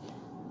things.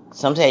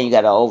 Sometimes you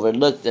got to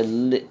overlook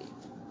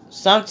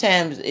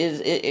sometimes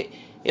it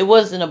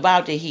wasn't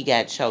about that he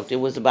got choked. It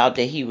was about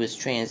that he was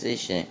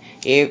transitioning.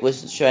 Eric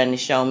was trying to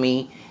show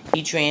me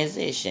he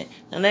transitioned.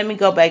 Now let me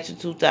go back to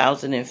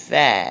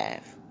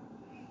 2005.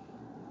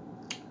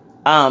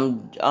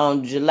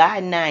 On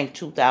July 9th,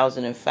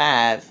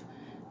 2005,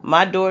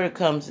 my daughter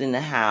comes in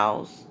the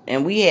house,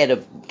 and we had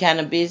a kind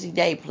of busy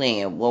day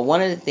planned. Well,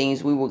 one of the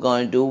things we were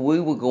going to do, we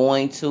were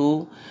going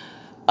to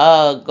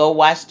go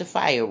watch the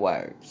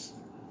fireworks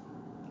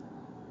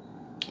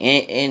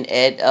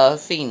at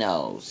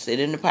Fino's, sit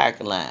in the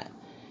parking lot.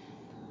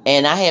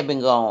 And I had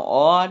been gone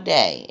all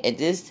day. At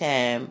this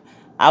time,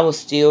 I was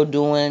still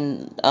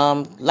doing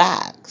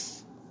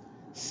locks.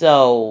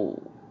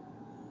 So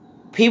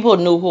people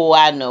knew who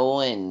I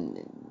know,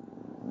 and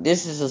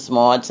this is a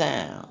small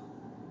town.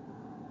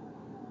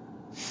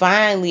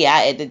 Finally,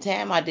 at the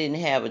time I didn't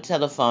have a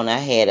telephone, I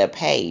had a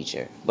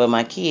pager, but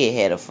my kid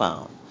had a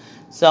phone.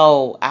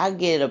 So I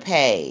get a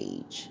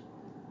page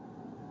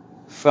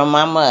from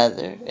my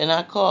mother, and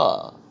I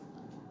call.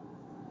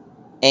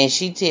 And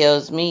she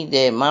tells me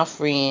that my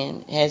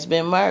friend has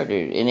been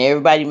murdered, and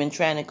everybody been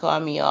trying to call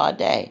me all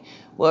day.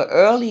 Well,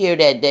 earlier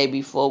that day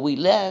before we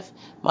left,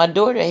 my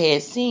daughter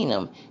had seen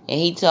him, and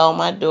he told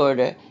my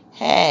daughter,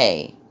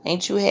 hey,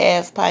 ain't you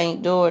half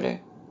pint, daughter?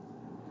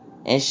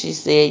 And she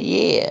said,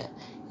 yeah.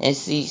 And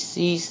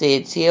she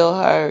said,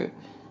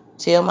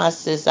 tell my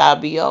sis I'll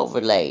be over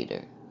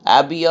later.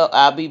 I'll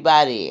be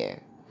by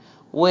there.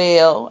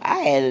 Well,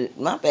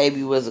 my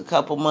baby was a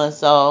couple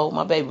months old.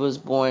 My baby was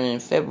born in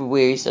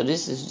February, so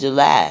this is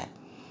July.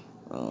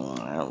 I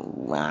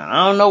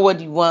don't know what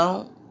he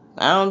want.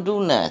 I don't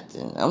do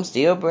nothing. I'm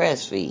still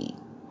breastfeeding.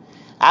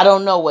 I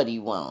don't know what he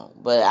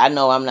want, but I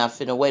know I'm not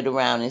finna wait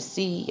around and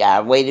see.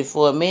 I waited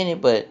for a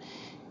minute, but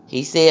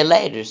he said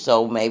later,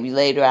 so maybe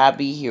later I'll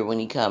be here when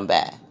he come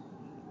back.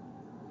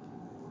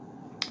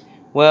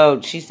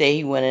 Well, she said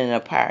he went in an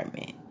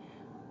apartment.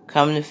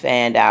 Come to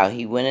find out,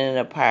 he went in an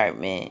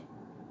apartment,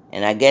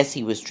 and I guess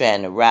he was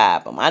trying to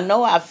rob him. I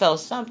know I felt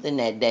something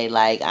that day,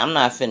 like I'm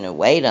not finna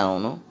wait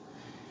on him.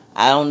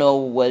 I don't know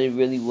what it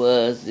really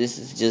was. This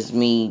is just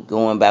me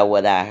going by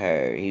what I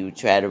heard. He would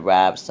try to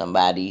rob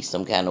somebody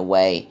some kind of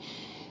way.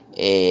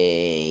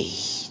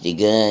 The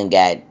gun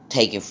got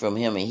taken from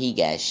him, and he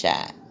got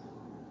shot.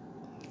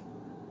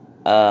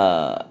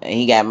 And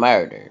he got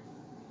murdered.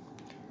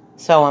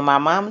 So when my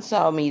mom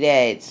told me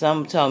that,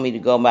 some told me to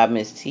go by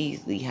Miss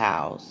Teasley's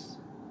house.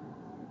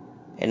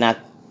 And I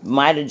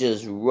might have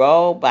just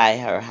rolled by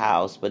her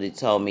house, but it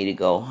told me to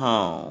go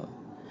home.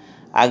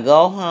 I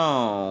go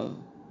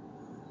home,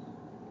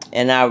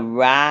 and I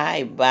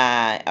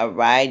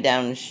ride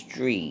down the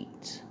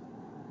street.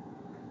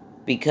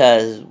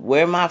 Because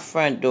where my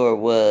front door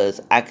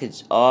was, I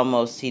could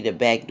almost see the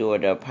back door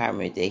of the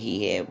apartment that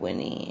he had went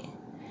in.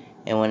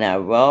 And when I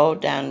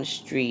rolled down the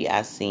street,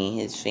 I seen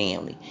his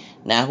family.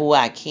 Now, who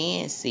I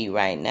can see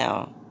right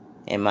now,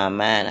 in my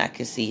mind, I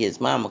can see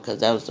his mama, because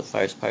that was the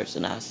first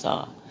person I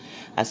saw.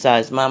 I saw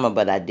his mama,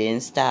 but I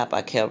didn't stop.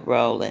 I kept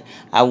rolling.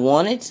 I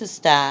wanted to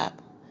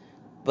stop,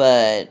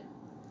 but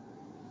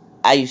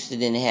I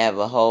didn't have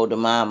a hold of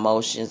my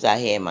emotions. I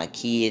had my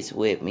kids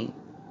with me.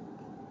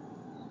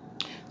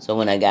 So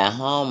when I got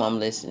home, I'm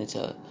listening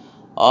to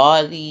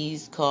all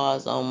these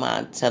calls on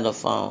my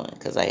telephone,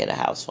 because I had a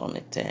house phone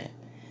at the time,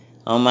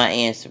 on my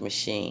answer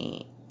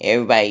machine.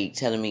 Everybody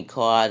telling me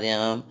call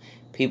them.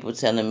 People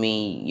telling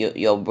me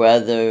your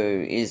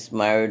brother is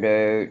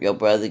murdered. Your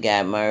brother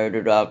got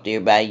murdered off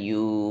there by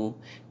you.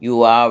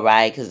 You all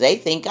right? Because they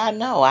think I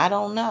know. I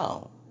don't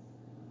know.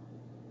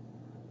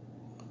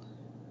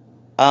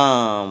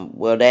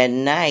 Well, that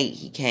night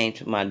he came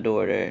to my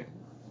daughter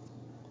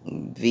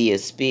via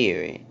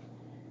spirit.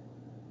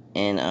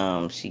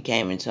 And she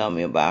came and told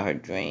me about her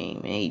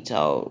dream. And he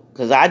told,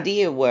 because I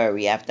did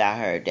worry after I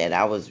heard that.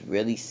 I was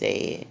really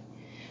sad.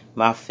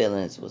 My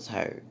feelings was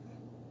hurt.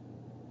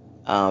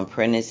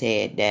 Prentice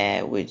had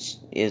died, which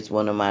is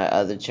one of my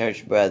other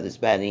church brothers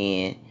by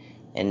then.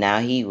 And now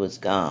he was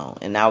gone.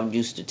 And I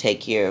used to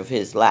take care of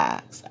his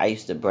locks. I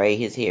used to braid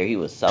his hair. He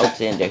was so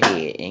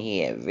tender-headed. And he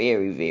had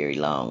very, very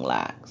long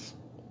locks.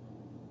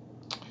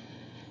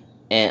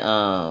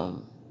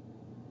 And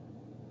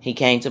he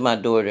came to my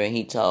daughter and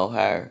he told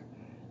her,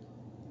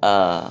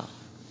 I'm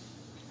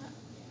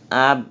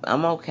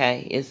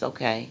okay. It's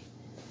okay.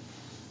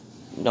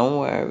 Don't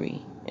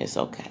worry. It's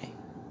okay.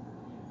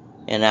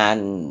 And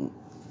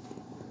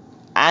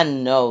I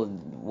know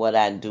what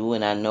I do,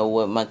 and I know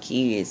what my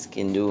kids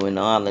can do, and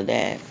all of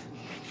that.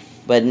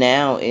 But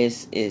now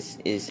it's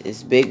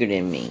bigger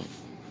than me.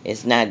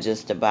 It's not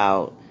just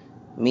about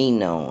me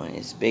knowing.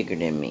 It's bigger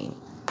than me.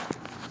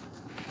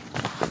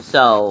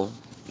 So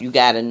you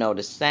got to know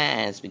the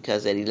signs,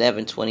 because at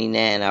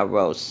 11:29 I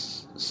wrote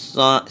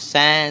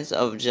Signs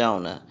of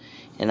Jonah,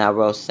 and I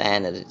wrote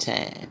Sign of the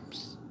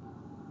Times.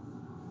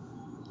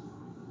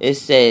 It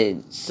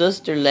said,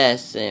 Sister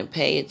Lesson,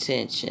 pay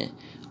attention.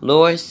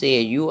 Lord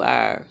said you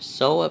are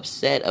so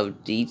upset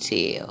of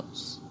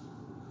details.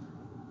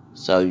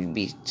 So you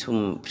be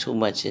too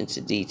much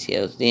into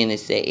details. Then it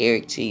said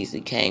Eric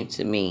Teasley came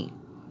to me.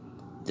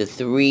 The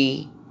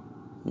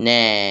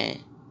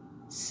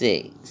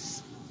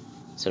 396.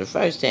 So the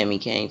first time he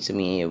came to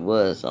me, it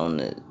was on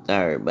the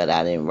 3rd, but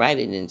I didn't write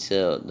it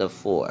until the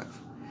 4th.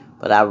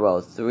 But I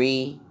wrote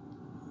 3,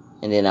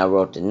 and then I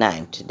wrote the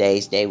 9th.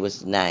 Today's day was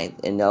the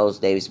 9th, and those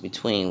days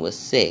between was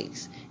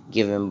 6,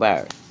 giving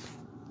birth.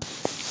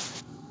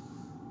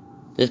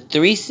 The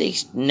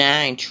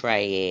 369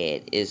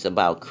 triad is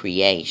about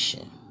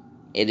creation.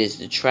 It is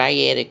the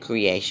triad of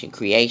creation.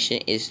 Creation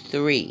is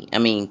 3.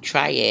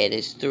 Triad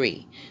is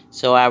 3.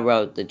 So I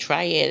wrote the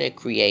triad of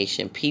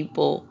creation.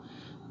 People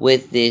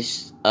with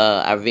this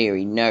are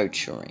very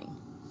nurturing.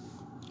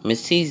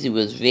 Miss Teasy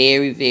was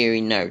very,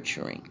 very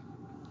nurturing.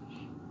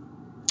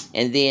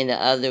 And then the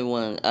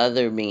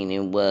other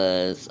meaning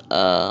was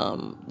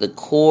the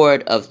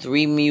chord of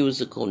 3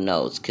 musical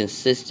notes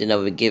consisting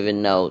of a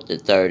given note, the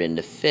 3rd and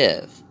the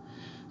 5th,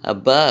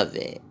 above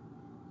it.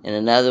 And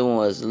another one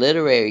was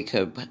literary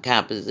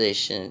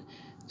composition,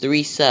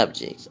 3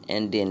 subjects.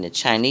 And then the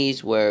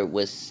Chinese word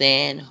was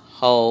San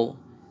Ho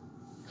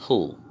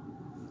Hu.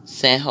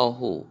 San Ho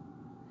Hu.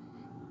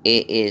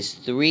 It is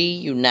 3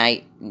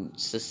 unite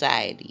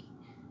society.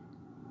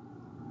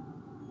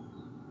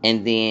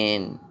 And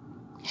then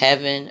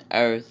heaven,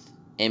 earth,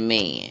 and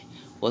man.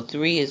 Well,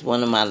 3 is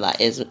one of my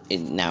life.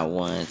 Not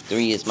one.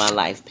 3 is my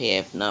life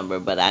path number.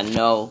 But I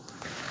know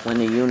when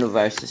the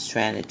universe is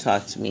trying to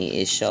talk to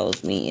me, it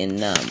shows me in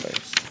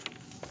numbers.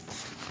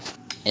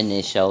 And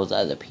it shows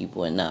other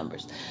people in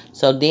numbers.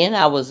 So then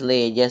I was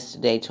led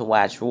yesterday to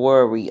watch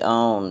Rory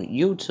on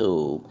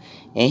YouTube.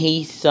 And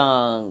he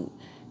sung,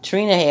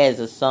 Trina has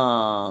a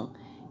song,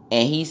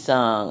 and he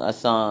sung a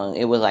song.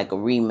 It was like a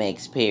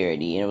remix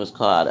parody. And it was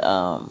called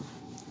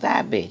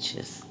Fat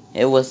Bitches.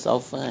 It was so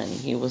funny.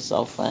 He was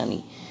so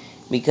funny.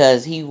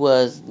 Because he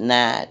was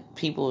not,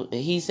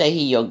 he say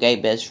he your gay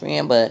best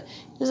friend, but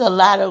there's a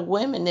lot of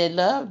women that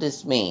love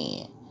this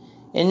man.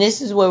 And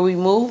this is where we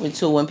moving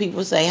to when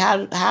people say,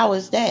 how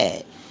is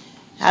that?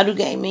 How do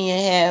gay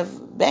men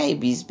have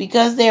babies?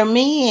 Because they're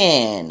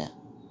men.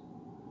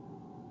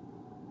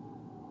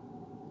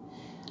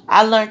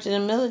 I learned in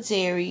the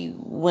military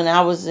when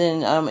I was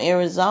in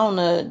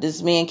Arizona,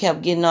 this man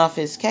kept getting off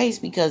his case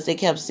because they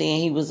kept saying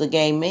he was a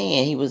gay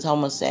man. He was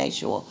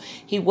homosexual.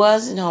 He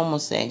wasn't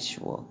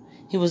homosexual.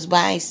 He was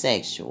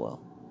bisexual.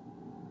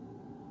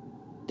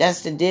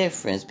 That's the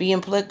difference. Be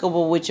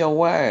implicable with your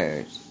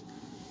words.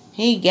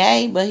 He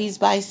gay, but he's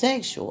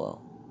bisexual.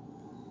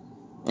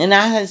 And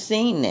I had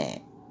seen that.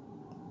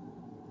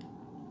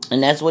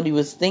 And that's what he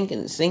was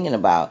singing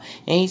about.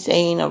 And he said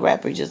he ain't no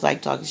rapper, he just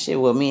like talking shit.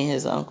 Well, me and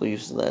his uncle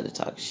used to love to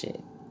talk shit.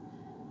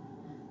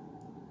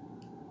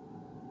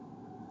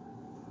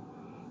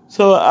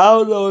 So I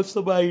don't know if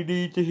somebody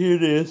needs to hear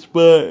this,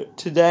 but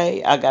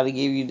today I got to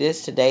give you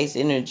this. Today's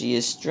energy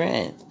is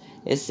strength.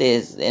 It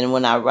says, and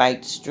when I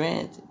write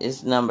strength,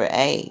 it's number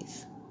 8.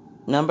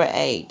 Number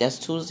 8, that's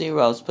 2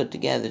 zeros put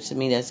together. To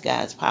me, that's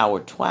God's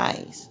power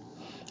twice.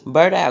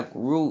 Burdock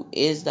root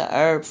is the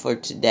herb for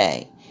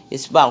today.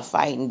 It's about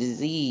fighting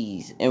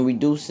disease and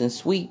reducing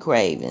sweet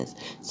cravings.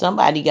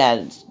 Somebody got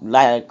a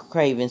lot of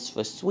cravings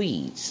for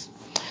sweets.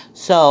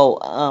 So,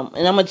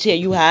 and I'm going to tell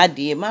you how I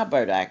did my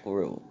burdock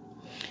root.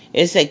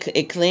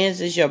 It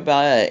cleanses your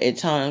blood. It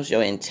tones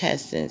your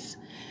intestines.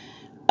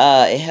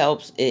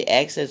 It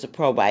acts as a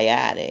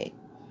probiotic.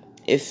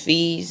 It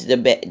feeds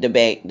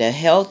the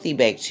healthy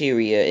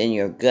bacteria in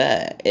your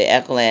gut. It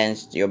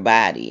alkalines your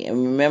body.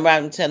 And remember,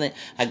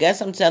 I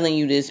guess I'm telling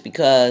you this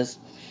because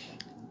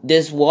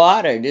this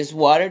water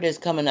that's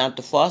coming out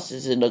the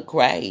faucets, it look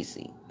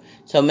crazy.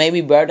 So maybe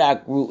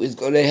burdock root is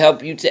going to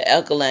help you to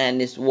alkaline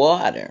this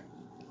water.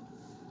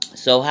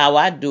 So how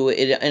I do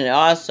it, and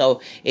also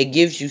it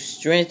gives you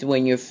strength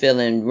when you're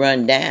feeling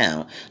run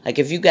down. Like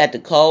if you got the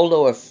cold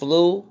or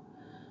flu,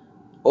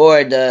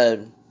 or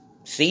the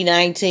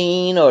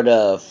C19 or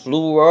the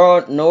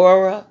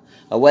fluorinora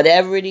or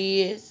whatever it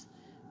is,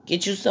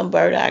 get you some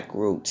burdock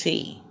root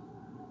tea.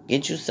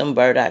 Get you some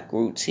burdock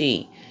root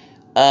tea.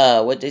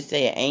 What they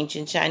say, an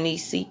ancient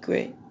Chinese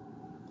secret.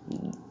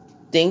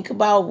 Think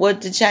about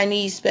what the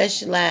Chinese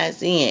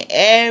specialize in.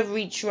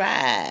 Every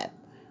tribe,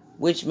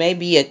 which may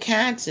be a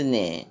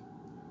continent,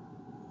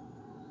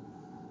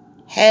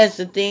 has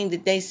the thing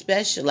that they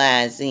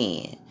specialize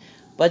in.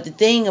 But the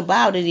thing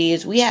about it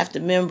is we have to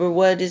remember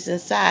what is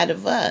inside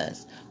of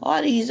us.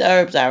 All these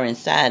herbs are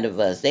inside of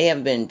us. They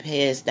have been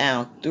passed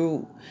down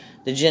through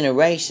the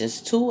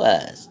generations to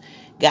us.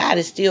 God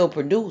is still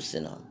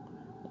producing them.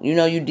 You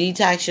know, you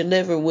detox your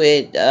liver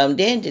with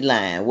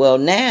dandelion. Well,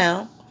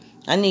 now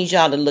I need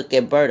y'all to look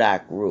at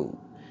burdock root.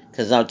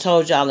 Because I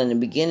told y'all in the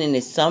beginning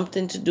it's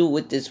something to do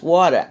with this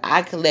water.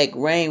 I collect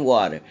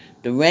rainwater.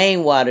 The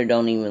rainwater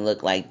don't even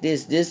look like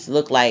this. This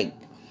look like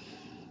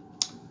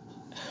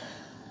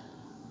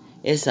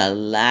it's a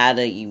lot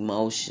of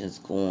emotions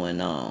going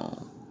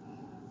on.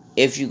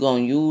 If you're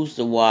going to use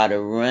the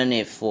water, run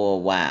it for a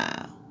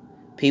while.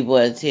 People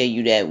will tell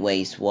you that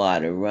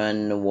wastewater.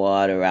 Run the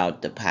water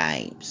out the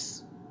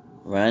pipes.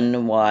 Run the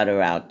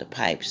water out the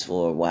pipes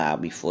for a while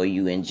before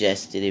you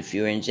ingest it. If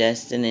you're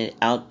ingesting it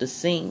out the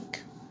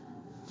sink.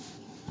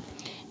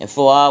 And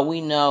for all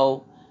we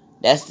know,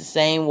 that's the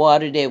same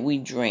water that we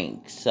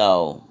drink.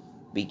 So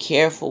be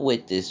careful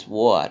with this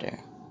water.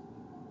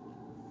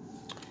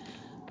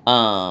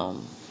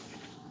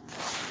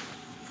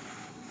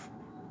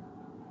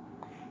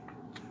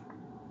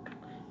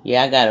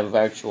 Yeah, I got a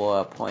virtual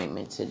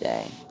appointment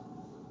today.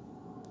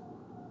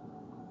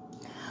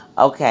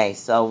 Okay,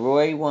 so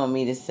Roy want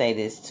me to say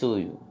this to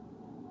you.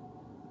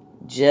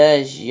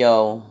 Judge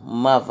your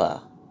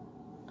mother.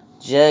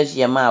 Judge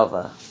your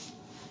mother.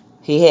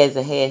 He has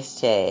a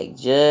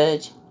hashtag,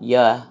 Judge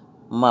Your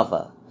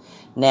Mother.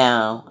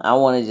 Now, I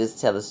want to just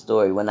tell a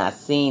story. When I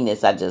seen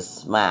this, I just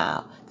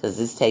smiled. Because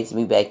this takes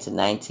me back to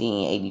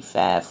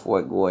 1985,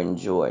 Fort Gordon,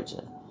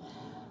 Georgia.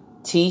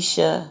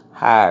 Tisha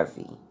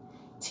Harvey.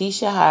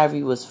 Tisha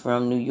Harvey was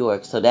from New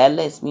York. So that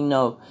lets me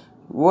know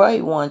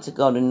Roy wanted to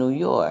go to New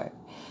York.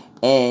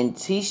 And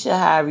Tisha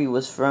Harvey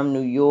was from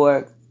New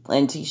York.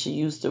 And Tisha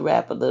used to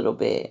rap a little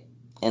bit.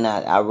 And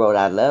I wrote,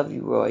 I love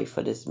you, Roy,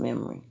 for this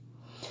memory.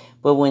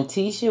 But when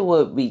Tisha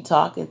would be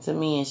talking to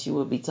me and she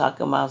would be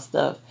talking about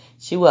stuff,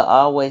 she would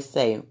always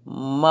say,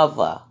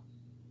 mother.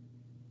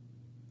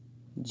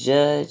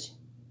 Judge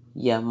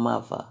your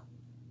mother.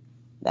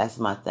 That's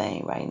my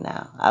thing right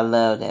now. I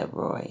love that,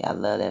 Roy. I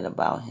love that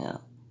about him.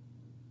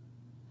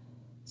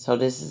 So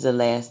this is the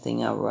last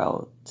thing I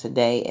wrote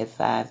today at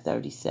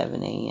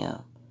 5:37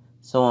 a.m.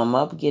 So I'm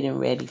up getting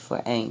ready for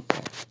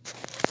Anchor.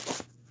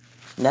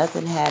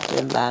 Nothing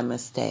happened by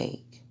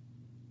mistake.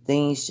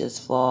 Things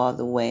just fall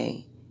the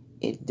way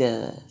it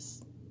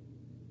does.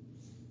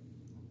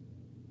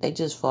 They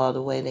just fall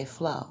the way they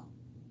flow.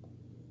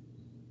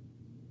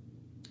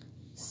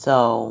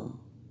 So,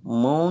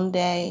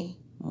 Moonday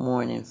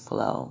morning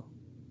flow.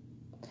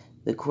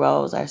 The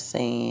crows are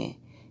saying,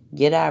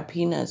 get our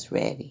peanuts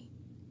ready.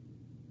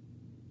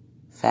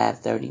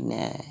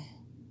 5:39.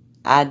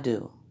 I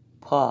do.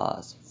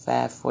 Pause.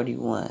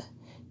 5:41.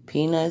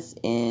 Peanuts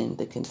in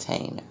the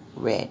container.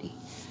 Ready.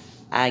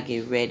 I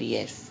get ready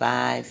at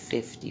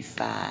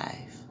 5:55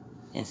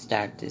 and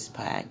start this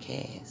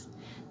podcast.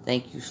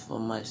 Thank you so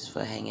much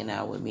for hanging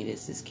out with me.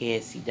 This is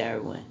Cassie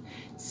Derwin,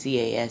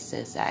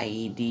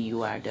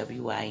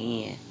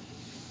 CASSIEDURWIN.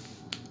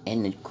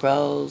 And the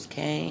crows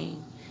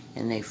came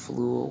and they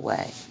flew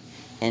away.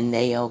 And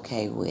they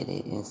okay with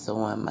it, and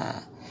so am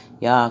I.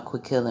 Y'all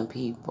quit killing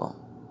people.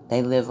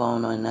 They live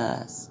on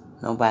us.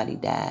 Nobody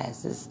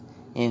dies. It's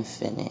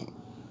infinite.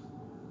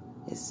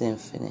 It's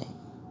infinite.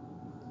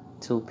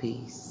 2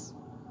 peace.